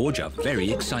and George are very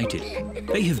excited.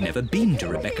 They have never been to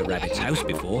Rebecca Rabbit's house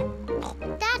before.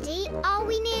 Daddy, are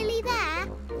we nearly there?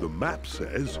 The map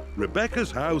says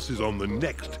Rebecca's house is on the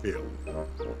next hill.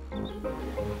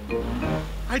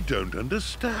 I don't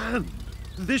understand.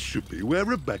 This should be where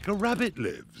Rebecca Rabbit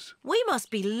lives. We must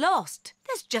be lost.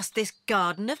 There's just this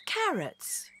garden of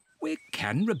carrots. Where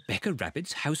can Rebecca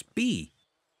Rabbit's house be?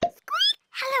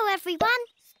 Hello, everyone.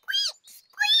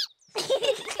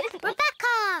 Squeak, squeak.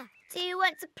 Rebecca! Do you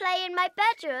want to play in my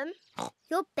bedroom?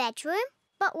 Your bedroom?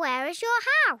 But where is your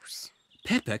house?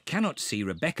 Peppa cannot see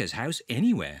Rebecca's house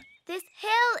anywhere. This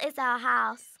hill is our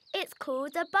house. It's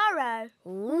called a burrow.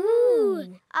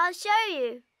 Ooh. I'll show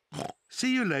you.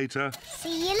 See you later.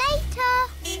 See you later.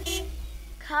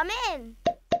 Come in.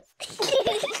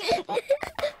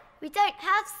 We don't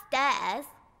have stairs.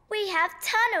 We have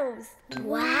tunnels.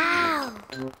 Wow.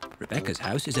 Rebecca's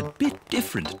house is a bit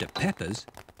different to Peppa's.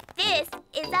 This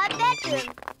is our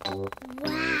bedroom.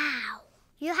 Wow.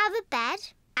 You have a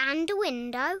bed and a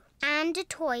window and a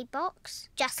toy box,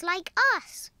 just like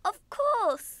us. Of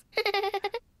course.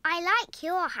 I like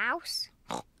your house.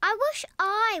 I wish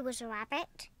I was a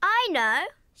rabbit. I know.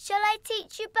 Shall I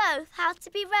teach you both how to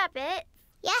be rabbits?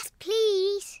 Yes,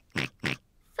 please.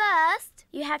 First,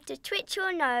 you have to twitch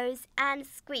your nose and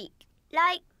squeak,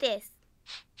 like this.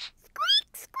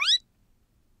 Squeak, squeak.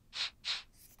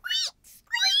 Squeak,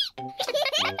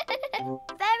 squeak.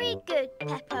 Very good,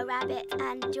 Peppa Rabbit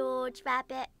and George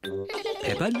Rabbit.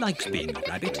 Peppa likes being a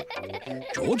rabbit.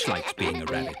 George likes being a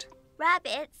rabbit.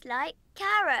 Rabbits like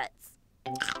carrots.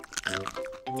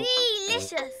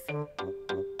 Delicious.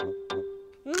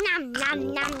 Nom,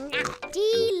 nom, nom, nom.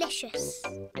 Delicious.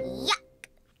 Yuck.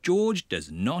 George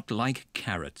does not like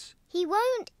carrots. He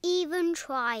won't even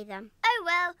try them. Oh,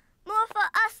 well, more for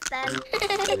us then.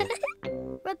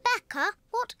 Rebecca,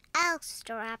 what else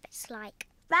do rabbits like?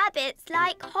 Rabbits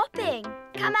like hopping.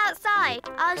 Come outside,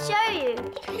 I'll show you.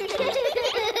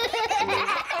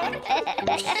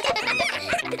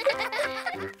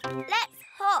 Let's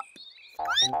hop.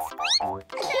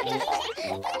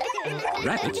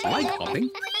 Rabbits like hopping.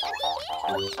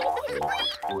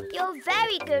 You're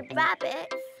very good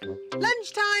rabbits.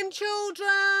 Lunchtime,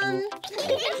 children.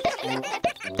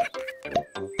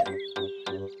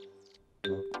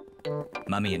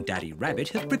 Mummy and Daddy Rabbit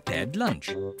have prepared lunch.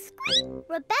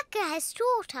 Rebecca has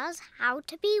taught us how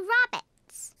to be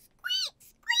rabbits.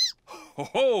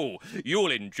 Ho-ho!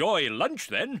 You'll enjoy lunch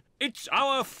then. It's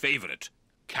our favourite.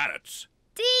 Carrots.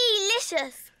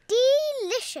 Delicious.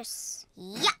 Delicious.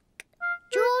 Yuck.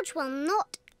 George will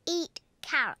not eat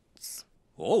carrots.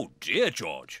 Oh dear,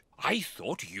 George. I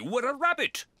thought you were a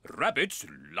rabbit. Rabbits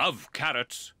love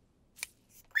carrots.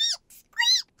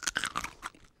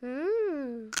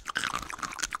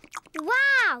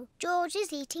 Wow, George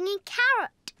is eating a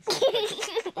carrot.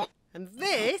 And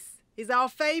this is our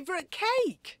favourite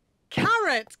cake.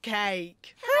 Carrot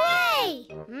cake. Hooray!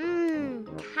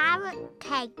 Carrot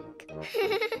cake.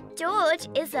 George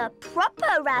is a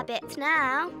proper rabbit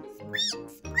now.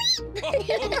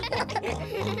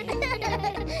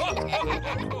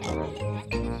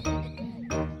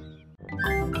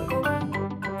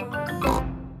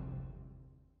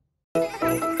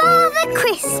 Father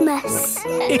Christmas.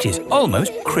 It is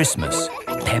almost Christmas.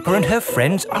 Peppa and her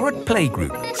friends are at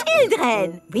playgroup.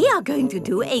 Children, we are going to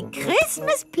do a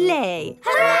Christmas play.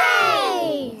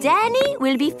 Hooray! Danny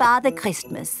will be Father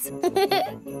Christmas.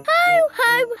 Ho,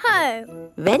 ho,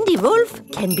 ho. Wendy Wolf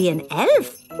can be an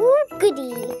elf. Oh,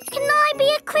 goody. Can I be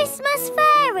a Christmas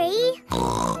fairy?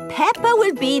 Peppa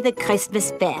will be the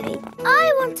Christmas fairy.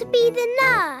 I want to be the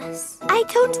nurse. I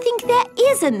don't think there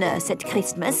is a nurse at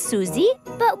Christmas, Suzy.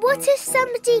 But what if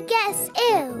somebody gets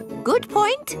ill? Good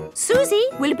point. Suzy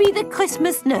will be the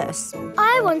Christmas nurse.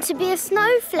 I want to be a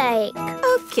snowflake.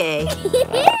 Okay.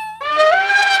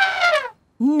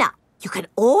 Now, you can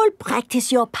all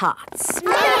practice your parts.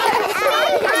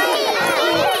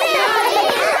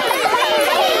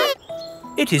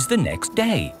 It is the next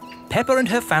day. Peppa and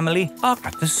her family are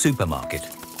at the supermarket.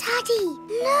 Daddy,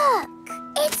 look.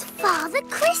 It's Father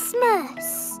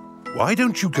Christmas. Why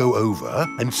don't you go over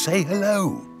and say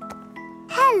hello?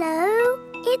 Hello,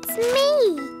 it's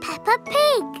me, Peppa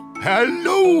Pig.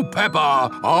 Hello, Peppa.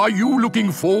 Are you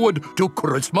looking forward to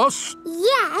Christmas?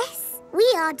 Yes, we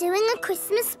are doing a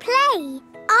Christmas play.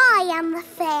 I am the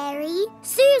fairy,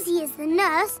 Suzy is the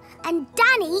nurse, and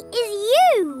Danny is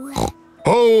you.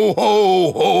 Ho,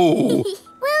 ho, ho!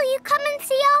 Will you come and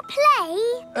see our play?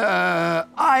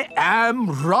 I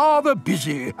am rather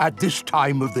busy at this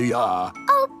time of the year.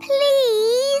 Oh,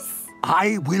 please.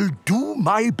 I will do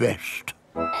my best.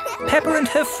 Peppa and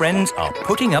her friends are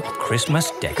putting up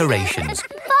Christmas decorations.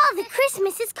 Father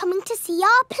Christmas is coming to see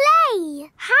our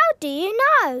play. How do you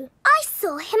know? I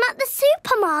saw him at the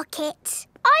supermarket.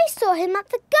 I saw him at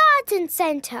the garden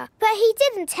centre, but he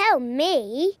didn't tell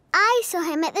me. I saw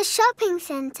him at the shopping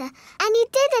centre, and he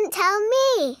didn't tell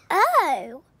me.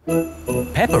 Oh.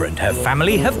 Peppa and her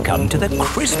family have come to the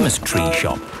Christmas tree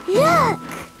shop. Look!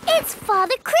 It's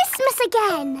Father Christmas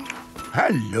again.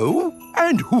 Hello,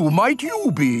 and who might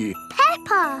you be?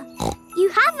 Peppa. You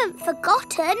haven't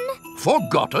forgotten.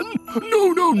 Forgotten?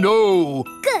 No, no, no.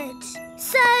 Good.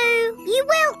 So, you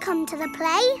will come to the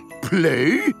play?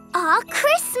 Play? Our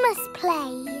Christmas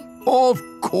play. Of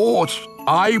course.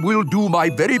 I will do my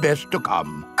very best to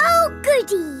come. Oh,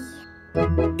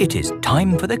 goody. It is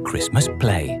time for the Christmas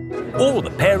play. All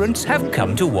the parents have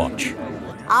come to watch.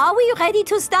 Are we ready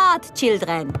to start,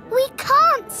 children? We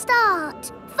can't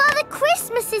start. Father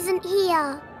Christmas isn't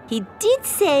here. He did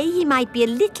say he might be a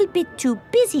little bit too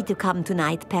busy to come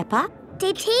tonight, Peppa.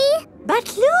 Did he?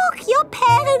 But look, your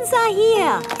parents are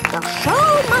here. The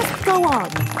show must go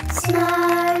on.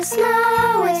 Snow,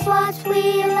 snow is what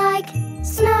we like.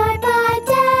 Snow by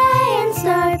day and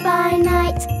snow by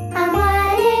night. And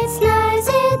when it snows,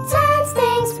 it turns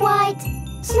things white.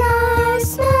 Snow,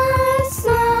 snow,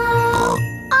 snow.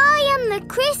 I am the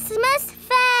Christmas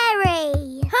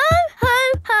fairy. Ho, ho,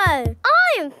 ho.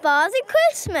 I am Father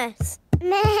Christmas.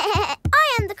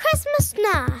 I am the Christmas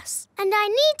nurse, and I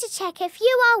need to check if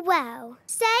you are well.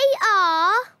 Say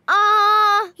ah.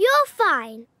 Ah, you're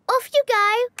fine. Off you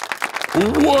go.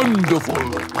 Wonderful.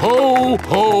 Ho,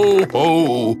 ho,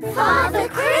 ho. Father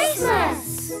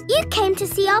Christmas! You came to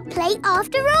see our play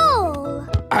after all.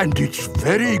 And it's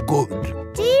very good.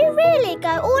 Do you really go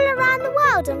all around the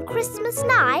world on Christmas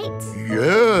night?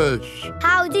 Yes.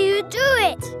 How do you do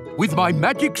it? With my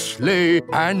magic sleigh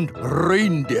and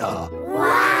reindeer.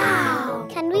 Wow!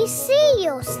 Can we see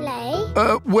your sleigh?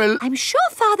 Well... I'm sure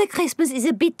Father Christmas is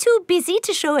a bit too busy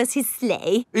to show us his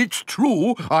sleigh. It's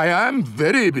true, I am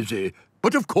very busy.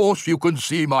 But of course you can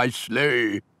see my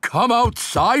sleigh. Come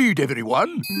outside,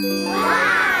 everyone.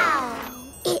 Wow!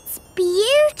 It's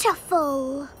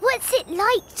beautiful. What's it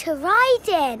like to ride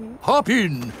in? Hop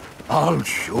in. I'll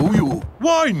show you.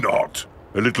 Why not?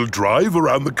 A little drive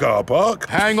around the car park?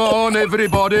 Hang on,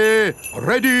 everybody.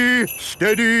 Ready,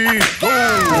 steady, go!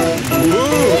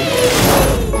 Whoa!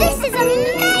 This is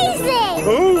amazing!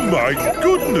 Oh, my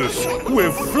goodness!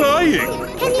 We're flying!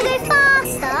 Can you go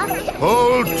faster?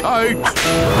 Hold tight.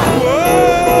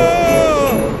 Whoa!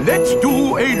 Let's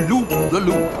do a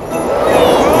loop-the-loop.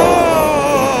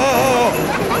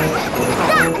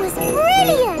 That was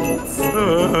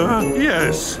brilliant!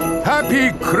 Yes.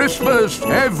 Happy Christmas,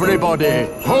 everybody.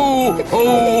 Ho,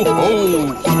 ho,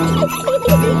 ho.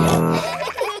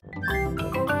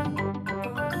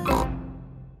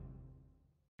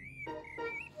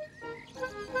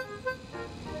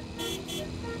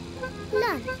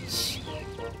 Lunch.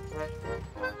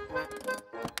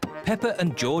 Peppa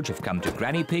and George have come to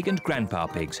Granny Pig and Grandpa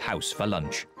Pig's house for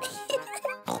lunch.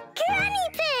 Granny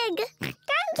Pig! Granny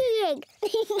Pig!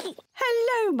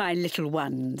 Hello, my little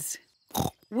ones.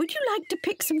 Would you like to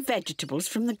pick some vegetables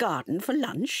from the garden for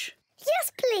lunch?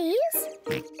 Yes, please.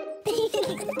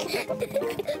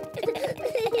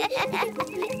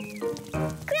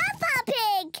 Grandpa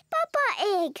Pig! Papa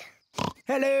Egg!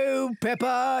 Hello,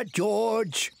 Peppa,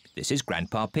 George. This is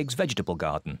Grandpa Pig's vegetable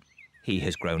garden. He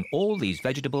has grown all these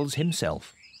vegetables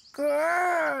himself.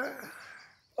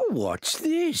 What's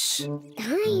this?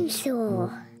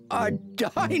 Dinosaur. A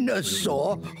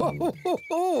dinosaur? Ho, ho, ho,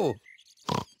 ho.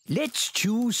 Let's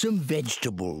choose some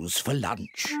vegetables for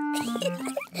lunch.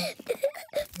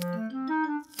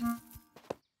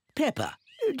 Peppa,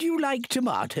 do you like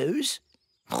tomatoes?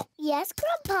 Yes,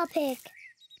 Grandpa Pig.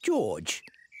 George,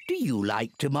 do you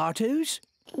like tomatoes?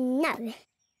 No.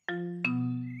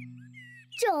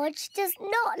 George does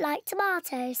not like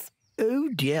tomatoes. Oh,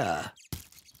 dear.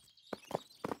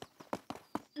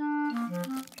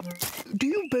 Do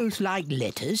you both like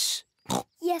lettuce?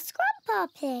 Yes, Grandpa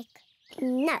Pig.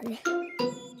 No.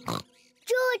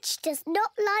 George does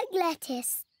not like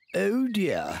lettuce. Oh,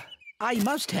 dear. I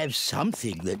must have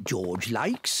something that George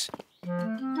likes.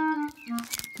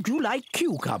 Do you like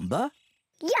cucumber?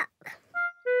 Yuck.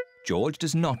 George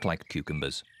does not like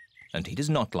cucumbers, and he does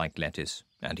not like lettuce,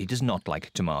 and he does not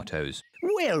like tomatoes.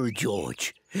 Well,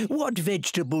 George, what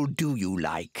vegetable do you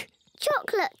like?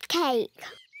 Chocolate cake.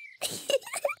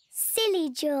 Silly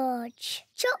George.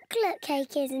 Chocolate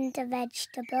cake isn't a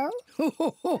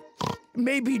vegetable.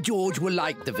 Maybe George will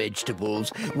like the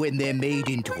vegetables when they're made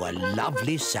into a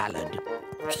lovely salad.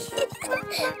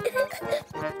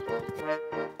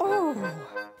 Oh,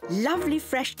 lovely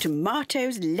fresh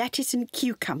tomatoes, lettuce and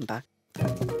cucumber.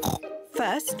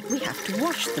 First, we have to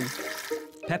wash them.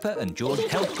 Peppa and George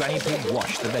help Granny Pig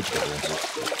wash the vegetables.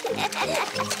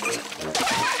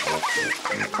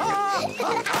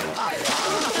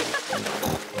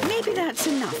 Maybe that's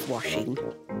enough washing.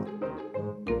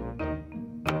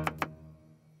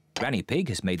 Granny Pig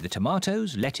has made the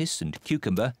tomatoes, lettuce and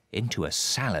cucumber into a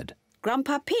salad.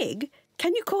 Grandpa Pig,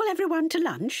 can you call everyone to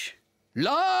lunch?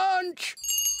 Lunch!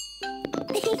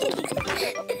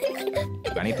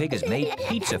 Granny Pig has made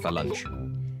pizza for lunch.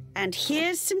 And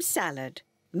here's some salad,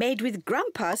 made with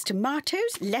Grandpa's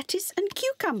tomatoes, lettuce and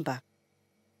cucumber.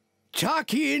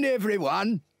 Tuck in,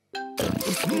 everyone.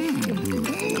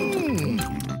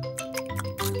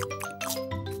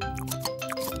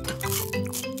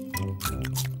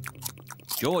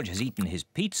 George has eaten his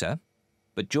pizza,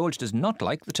 but George does not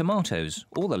like the tomatoes,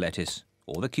 or the lettuce,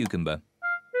 or the cucumber.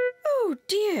 Oh,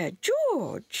 dear,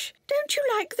 George, don't you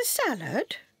like the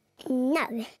salad?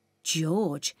 No.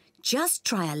 George, just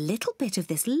try a little bit of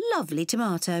this lovely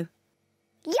tomato.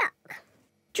 Yuck.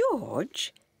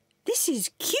 George, this is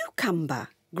cucumber.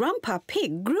 Grandpa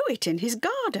Pig grew it in his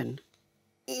garden.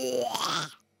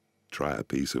 Try a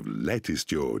piece of lettuce,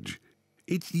 George.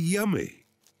 It's yummy.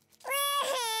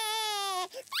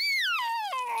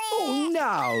 Oh,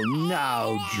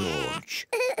 now, George.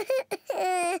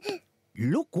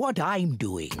 Look what I'm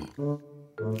doing.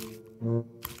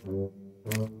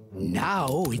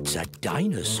 Now it's a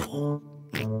dinosaur.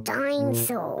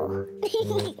 Dinosaur.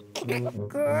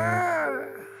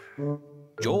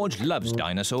 George loves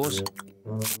dinosaurs.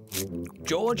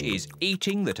 George is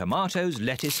eating the tomatoes,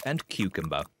 lettuce and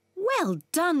cucumber. Well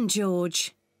done,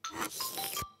 George.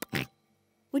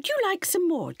 Would you like some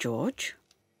more, George?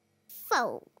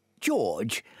 Full.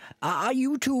 George, are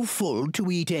you too full to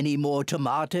eat any more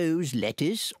tomatoes,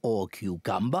 lettuce or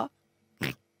cucumber?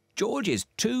 George is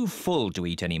too full to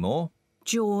eat any more.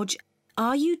 George,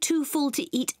 are you too full to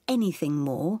eat anything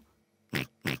more?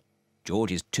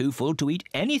 George is too full to eat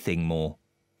anything more.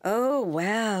 Oh,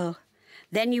 well,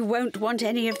 then you won't want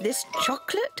any of this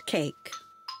chocolate cake.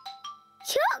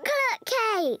 Chocolate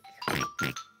cake!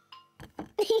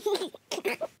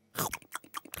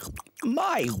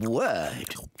 My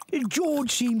word,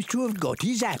 George seems to have got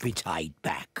his appetite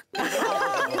back.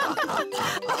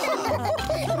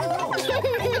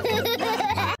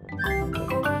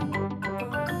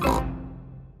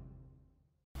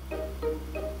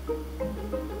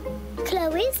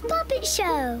 Chloe's Puppet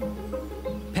Show.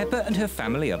 Peppa and her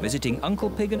family are visiting Uncle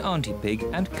Pig and Auntie Pig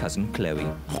and Cousin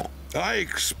Chloe. I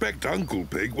expect Uncle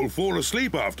Pig will fall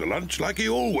asleep after lunch like he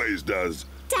always does.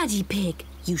 Daddy Pig,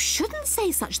 you shouldn't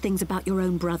say such things about your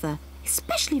own brother,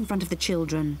 especially in front of the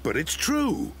children. But it's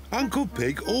true. Uncle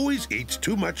Pig always eats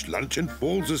too much lunch and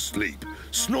falls asleep,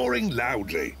 snoring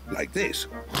loudly, like this.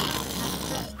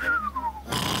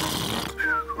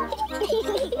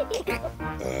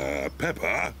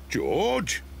 Peppa,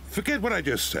 George, forget what I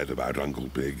just said about Uncle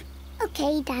Pig.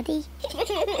 OK, Daddy.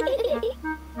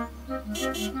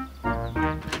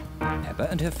 Peppa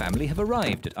and her family have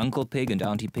arrived at Uncle Pig and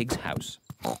Auntie Pig's house.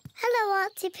 Hello,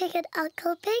 Auntie Pig and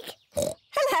Uncle Pig.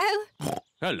 Hello.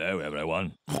 Hello,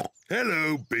 everyone.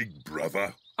 Hello, big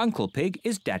brother. Uncle Pig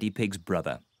is Daddy Pig's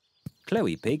brother.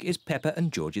 Chloe Pig is Peppa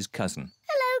and George's cousin.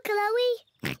 Hello, Chloe.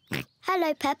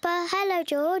 Hello, Peppa. Hello,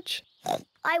 George.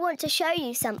 I want to show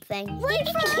you something. Wait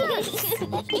for us!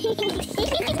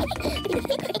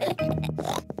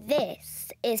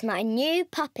 This is my new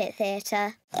puppet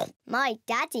theatre. My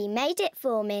daddy made it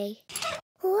for me.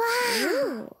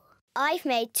 Wow! I've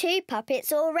made 2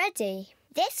 puppets already.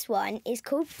 This one is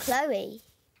called Chloe.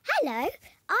 Hello,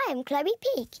 I am Chloe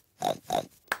Pig.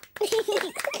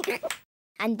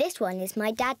 And this one is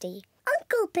my daddy,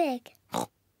 Uncle Pig.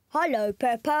 Hello,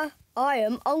 Peppa. I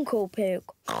am Uncle Pig.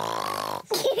 Chloe,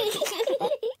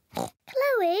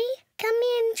 can me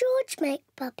and George make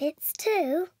puppets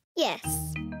too? Yes.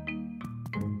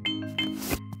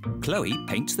 Chloe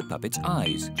paints the puppet's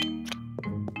eyes.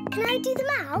 Can I do the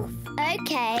mouth?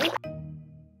 OK.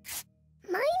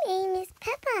 My name is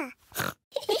Peppa.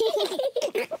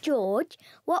 George,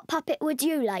 what puppet would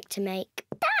you like to make?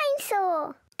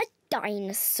 Dinosaur. A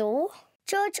dinosaur?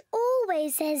 George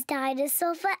always says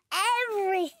dinosaur for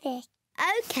everything.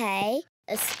 OK,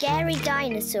 a scary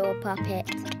dinosaur puppet.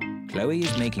 Chloe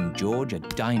is making George a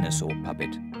dinosaur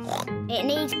puppet. It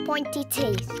needs pointy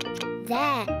teeth.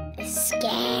 There, a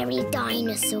scary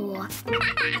dinosaur. Lunchtime,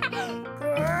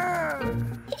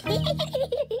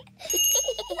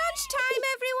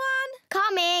 everyone.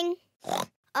 Coming.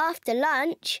 After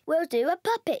lunch, we'll do a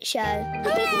puppet show.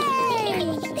 Hooray!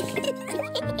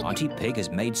 Auntie Pig has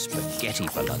made spaghetti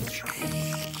for lunch.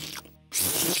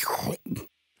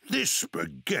 This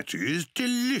spaghetti is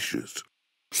delicious.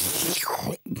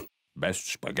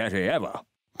 Best spaghetti ever.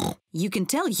 You can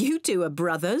tell you 2 are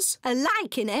brothers.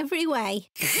 Alike in every way.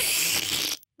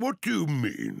 What do you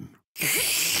mean?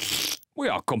 We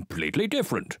are completely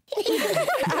different.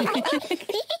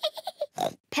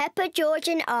 Peppa, George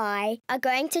and I are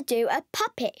going to do a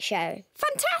puppet show.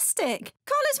 Fantastic.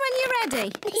 Call us when you're ready.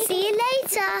 See you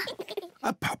later.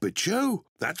 A puppet show?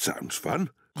 That sounds fun.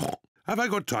 Have I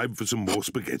got time for some more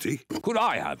spaghetti? Could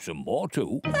I have some more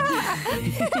too?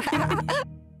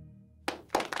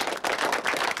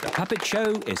 The puppet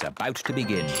show is about to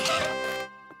begin.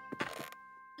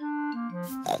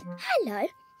 Hello,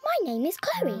 my name is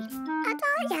Chloe. And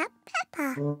I am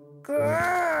Peppa.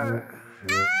 Grrr.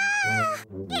 Ah!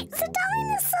 It's a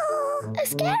dinosaur! A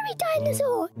scary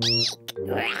dinosaur! Eek!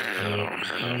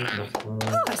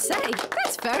 Oh, I say,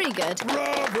 that's very good.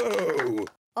 Bravo!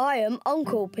 I am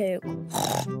Uncle Pig.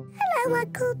 Hello,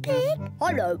 Uncle Pig.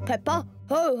 Hello, Peppa.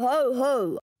 Ho, ho,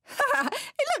 ho.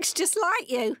 It looks just like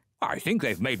you. I think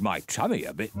they've made my tummy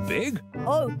a bit big.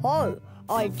 Ho, ho.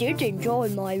 I did enjoy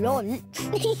my lunch.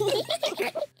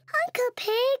 Uncle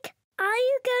Pig, are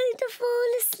you going to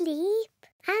fall asleep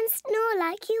and snore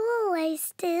like you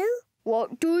always do?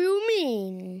 What do you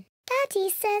mean? Daddy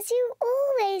says you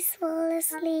always fall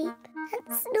asleep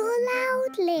and snore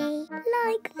loudly,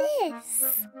 like this.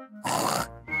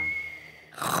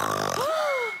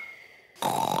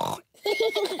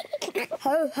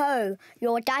 Ho, ho,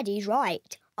 your daddy's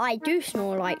right. I do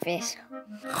snore like this.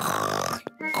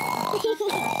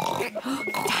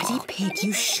 Daddy Pig,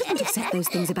 you shouldn't have said those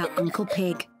things about Uncle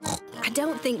Pig. I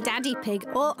don't think Daddy Pig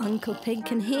or Uncle Pig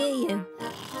can hear you.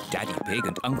 Daddy Pig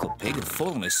and Uncle Pig have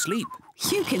fallen asleep.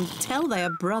 You can tell they are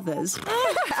brothers.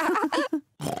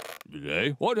 Did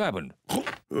they? What happened?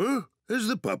 Huh? Has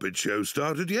the puppet show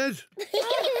started yet?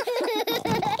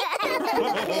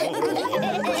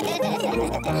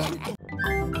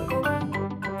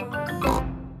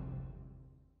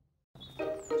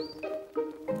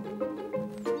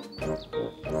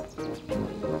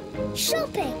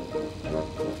 Shopping!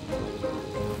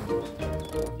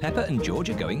 Peppa and George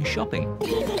are going shopping.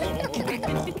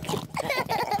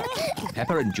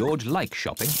 Peppa and George like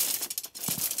shopping.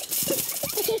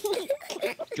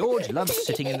 George loves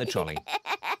sitting in the trolley.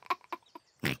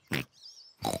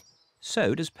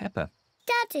 So does Peppa.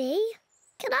 Daddy,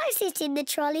 can I sit in the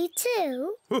trolley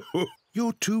too?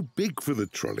 You're too big for the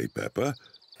trolley, Peppa.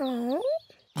 Oh.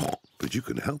 But you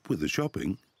can help with the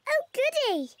shopping. Oh,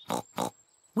 goody.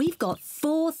 We've got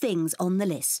 4 things on the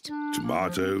list.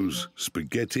 Tomatoes,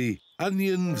 spaghetti,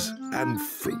 onions and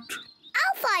fruit.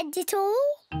 I'll find it all.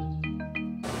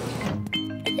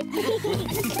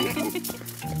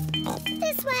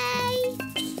 This way.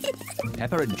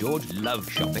 Peppa and George love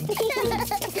shopping.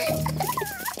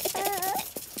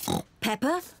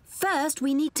 Peppa, first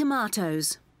we need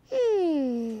tomatoes.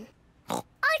 I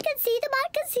can see them,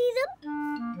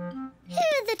 Here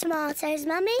are the tomatoes,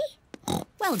 Mummy.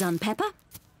 Well done, Peppa.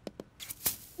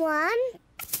 1,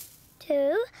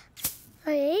 2,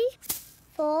 3,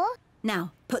 4.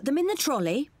 Now, put them in the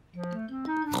trolley.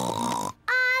 I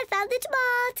found the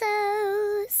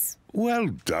tomatoes. Well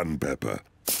done, Peppa.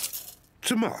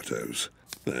 Tomatoes.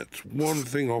 That's one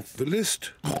thing off the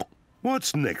list.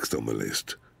 What's next on the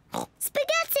list?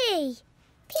 Spaghetti.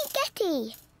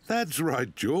 Spaghetti. That's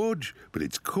right, George, but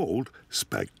it's called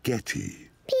spaghetti.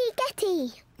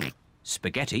 Spaghetti.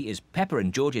 Spaghetti is Peppa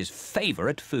and George's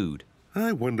favourite food.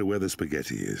 I wonder where the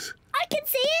spaghetti is. I can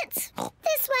see it.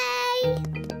 This way.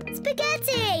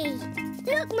 Spaghetti.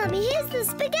 Look, Mummy, here's the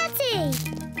spaghetti.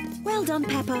 Well done,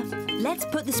 Peppa. Let's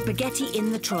put the spaghetti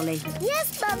in the trolley.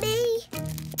 Yes, Mummy.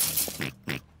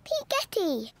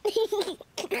 Spaghetti.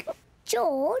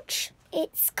 George,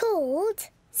 it's called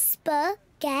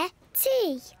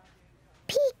spaghetti.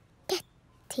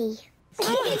 Spaghetti.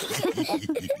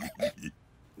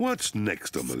 What's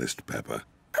next on the list, Peppa?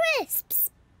 Crisps.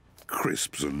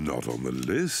 Crisps are not on the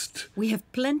list. We have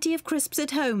plenty of crisps at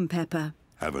home, Peppa.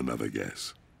 Have another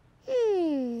guess.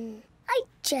 I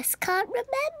just can't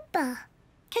remember.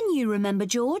 Can you remember,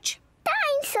 George?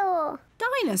 Dinosaur.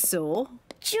 Dinosaur?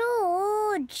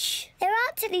 George, there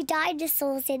aren't any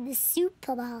dinosaurs in the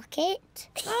supermarket.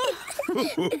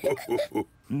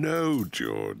 No,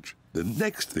 George. The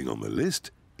next thing on the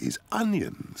list is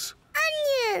onions.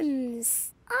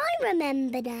 Onions. I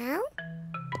remember now.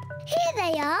 Here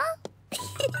they are.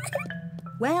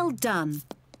 Well done.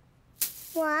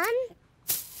 1,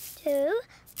 2,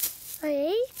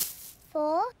 3,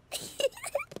 4.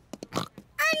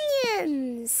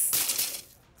 Onions.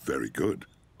 Very good.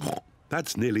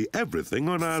 That's nearly everything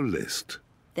on our list.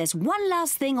 There's one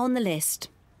last thing on the list.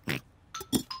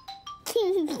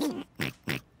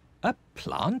 A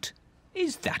plant?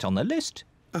 Is that on the list?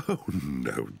 Oh,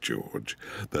 no, George.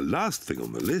 The last thing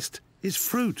on the list is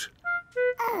fruit.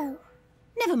 Oh.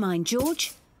 Never mind,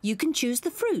 George. You can choose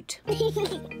the fruit.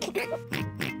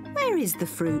 Where is the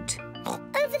fruit?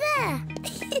 Over there.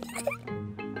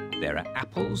 There are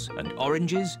apples and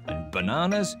oranges and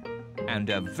bananas and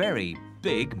a very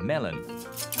big melon.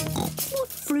 What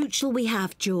fruit shall we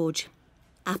have, George?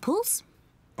 Apples?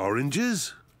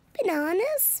 Oranges?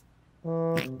 Bananas. A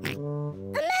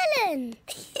melon.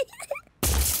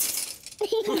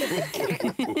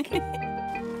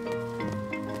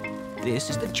 This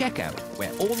is the checkout,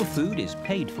 where all the food is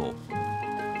paid for.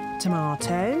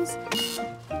 Tomatoes,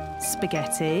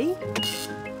 spaghetti,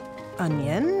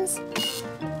 onions,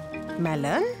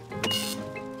 melon,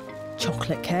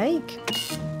 chocolate cake.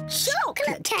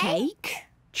 Chocolate cake?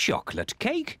 Chocolate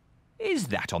cake? Is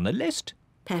that on the list?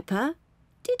 Peppa,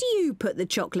 did you put the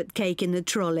chocolate cake in the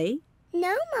trolley?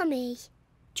 No, Mummy.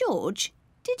 George,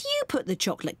 did you put the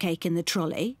chocolate cake in the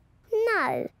trolley?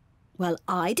 No. Well,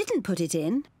 I didn't put it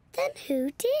in. Then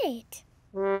who did?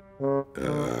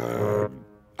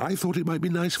 I thought it might be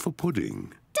nice for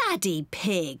pudding. Daddy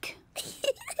Pig.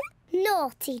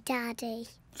 Naughty Daddy.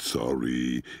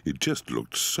 Sorry, it just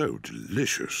looked so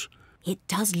delicious. It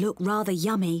does look rather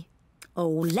yummy. Oh,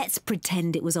 let's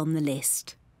pretend it was on the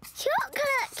list.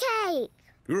 Chocolate cake!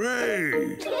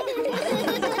 Hooray!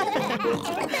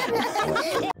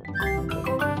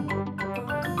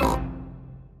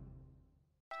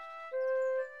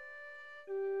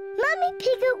 Mummy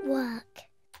Pig at work.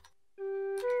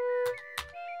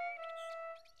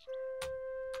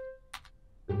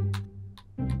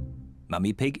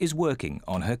 Mummy Pig is working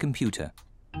on her computer.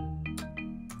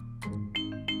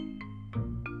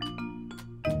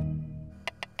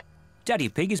 Daddy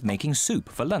Pig is making soup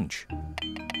for lunch.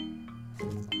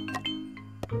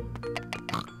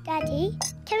 Daddy,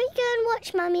 can we go and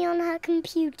watch Mummy on her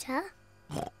computer?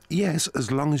 Yes,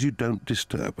 as long as you don't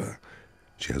disturb her.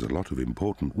 She has a lot of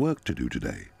important work to do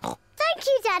today. Thank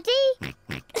you, Daddy.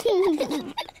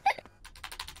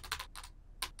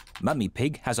 Mummy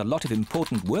Pig has a lot of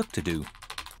important work to do.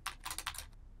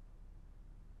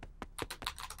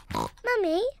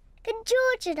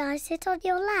 George and I sit on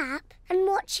your lap and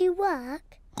watch you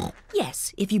work?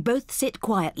 Yes, if you both sit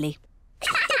quietly.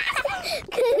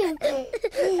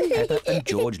 Peppa and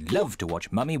George love to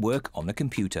watch Mummy work on the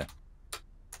computer.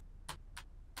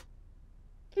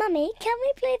 Mummy, can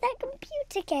we play that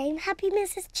computer game, Happy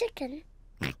Mrs. Chicken?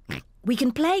 We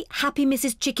can play Happy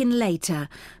Mrs. Chicken later,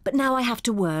 but now I have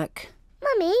to work.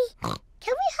 Mummy, can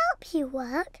we help you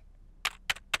work?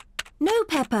 No,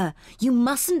 Peppa, you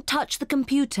mustn't touch the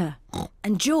computer.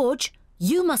 And George,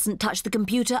 you mustn't touch the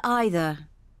computer either.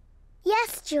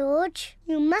 Yes, George,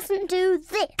 you mustn't do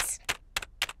this.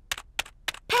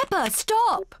 Peppa,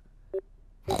 stop!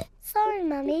 Sorry,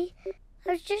 Mummy.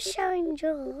 I was just showing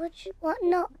George what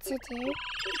not to do.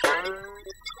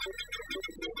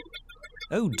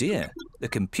 Oh dear, the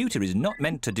computer is not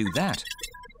meant to do that.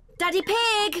 Daddy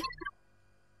Pig!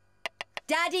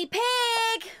 Daddy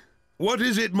Pig! What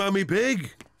is it, Mummy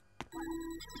Pig?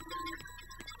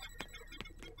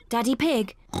 Daddy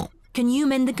Pig, can you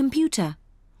mend the computer?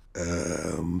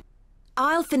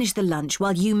 I'll finish the lunch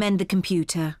while you mend the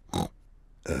computer.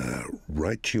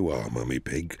 Right you are, Mummy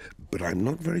Pig, but I'm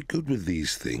not very good with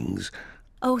these things.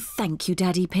 Oh, thank you,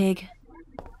 Daddy Pig.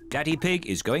 Daddy Pig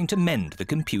is going to mend the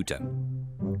computer.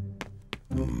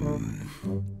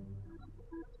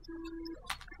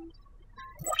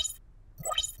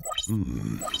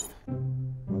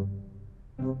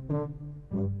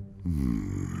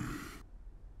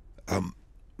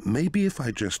 Maybe if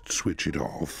I just switch it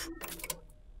off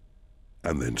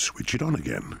and then switch it on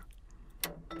again.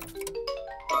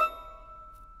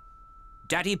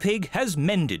 Daddy Pig has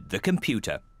mended the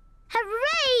computer.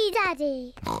 Hooray,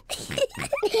 Daddy!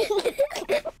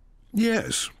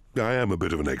 Yes, I am a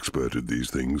bit of an expert at these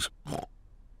things.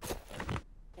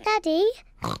 Daddy,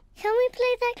 can we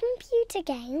play that computer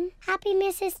game, Happy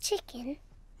Mrs. Chicken?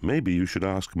 Maybe you should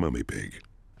ask Mummy Pig.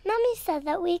 Mummy said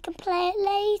that we can play it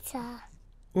later.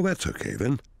 Well, that's okay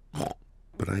then.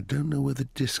 But I don't know where the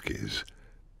disc is.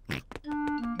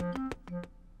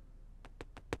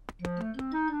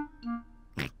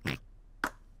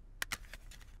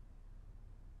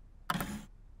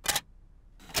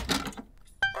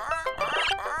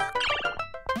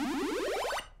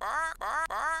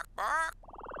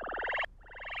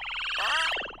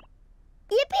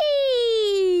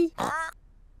 Yippee!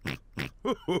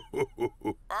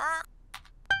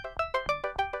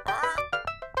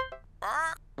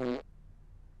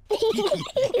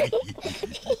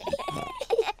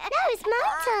 Now it's my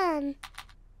turn.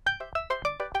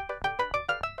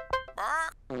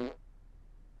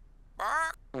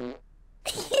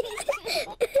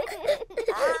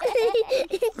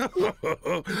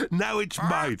 Now it's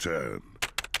my turn.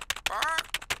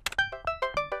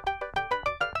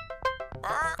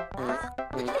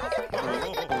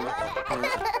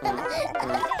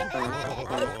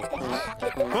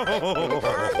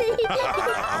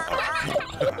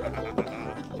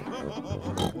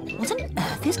 What on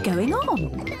earth is going on?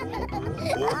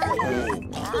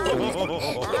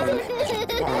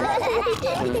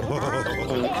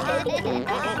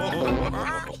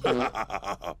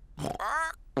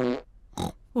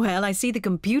 Well, I see the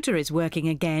computer is working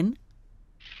again.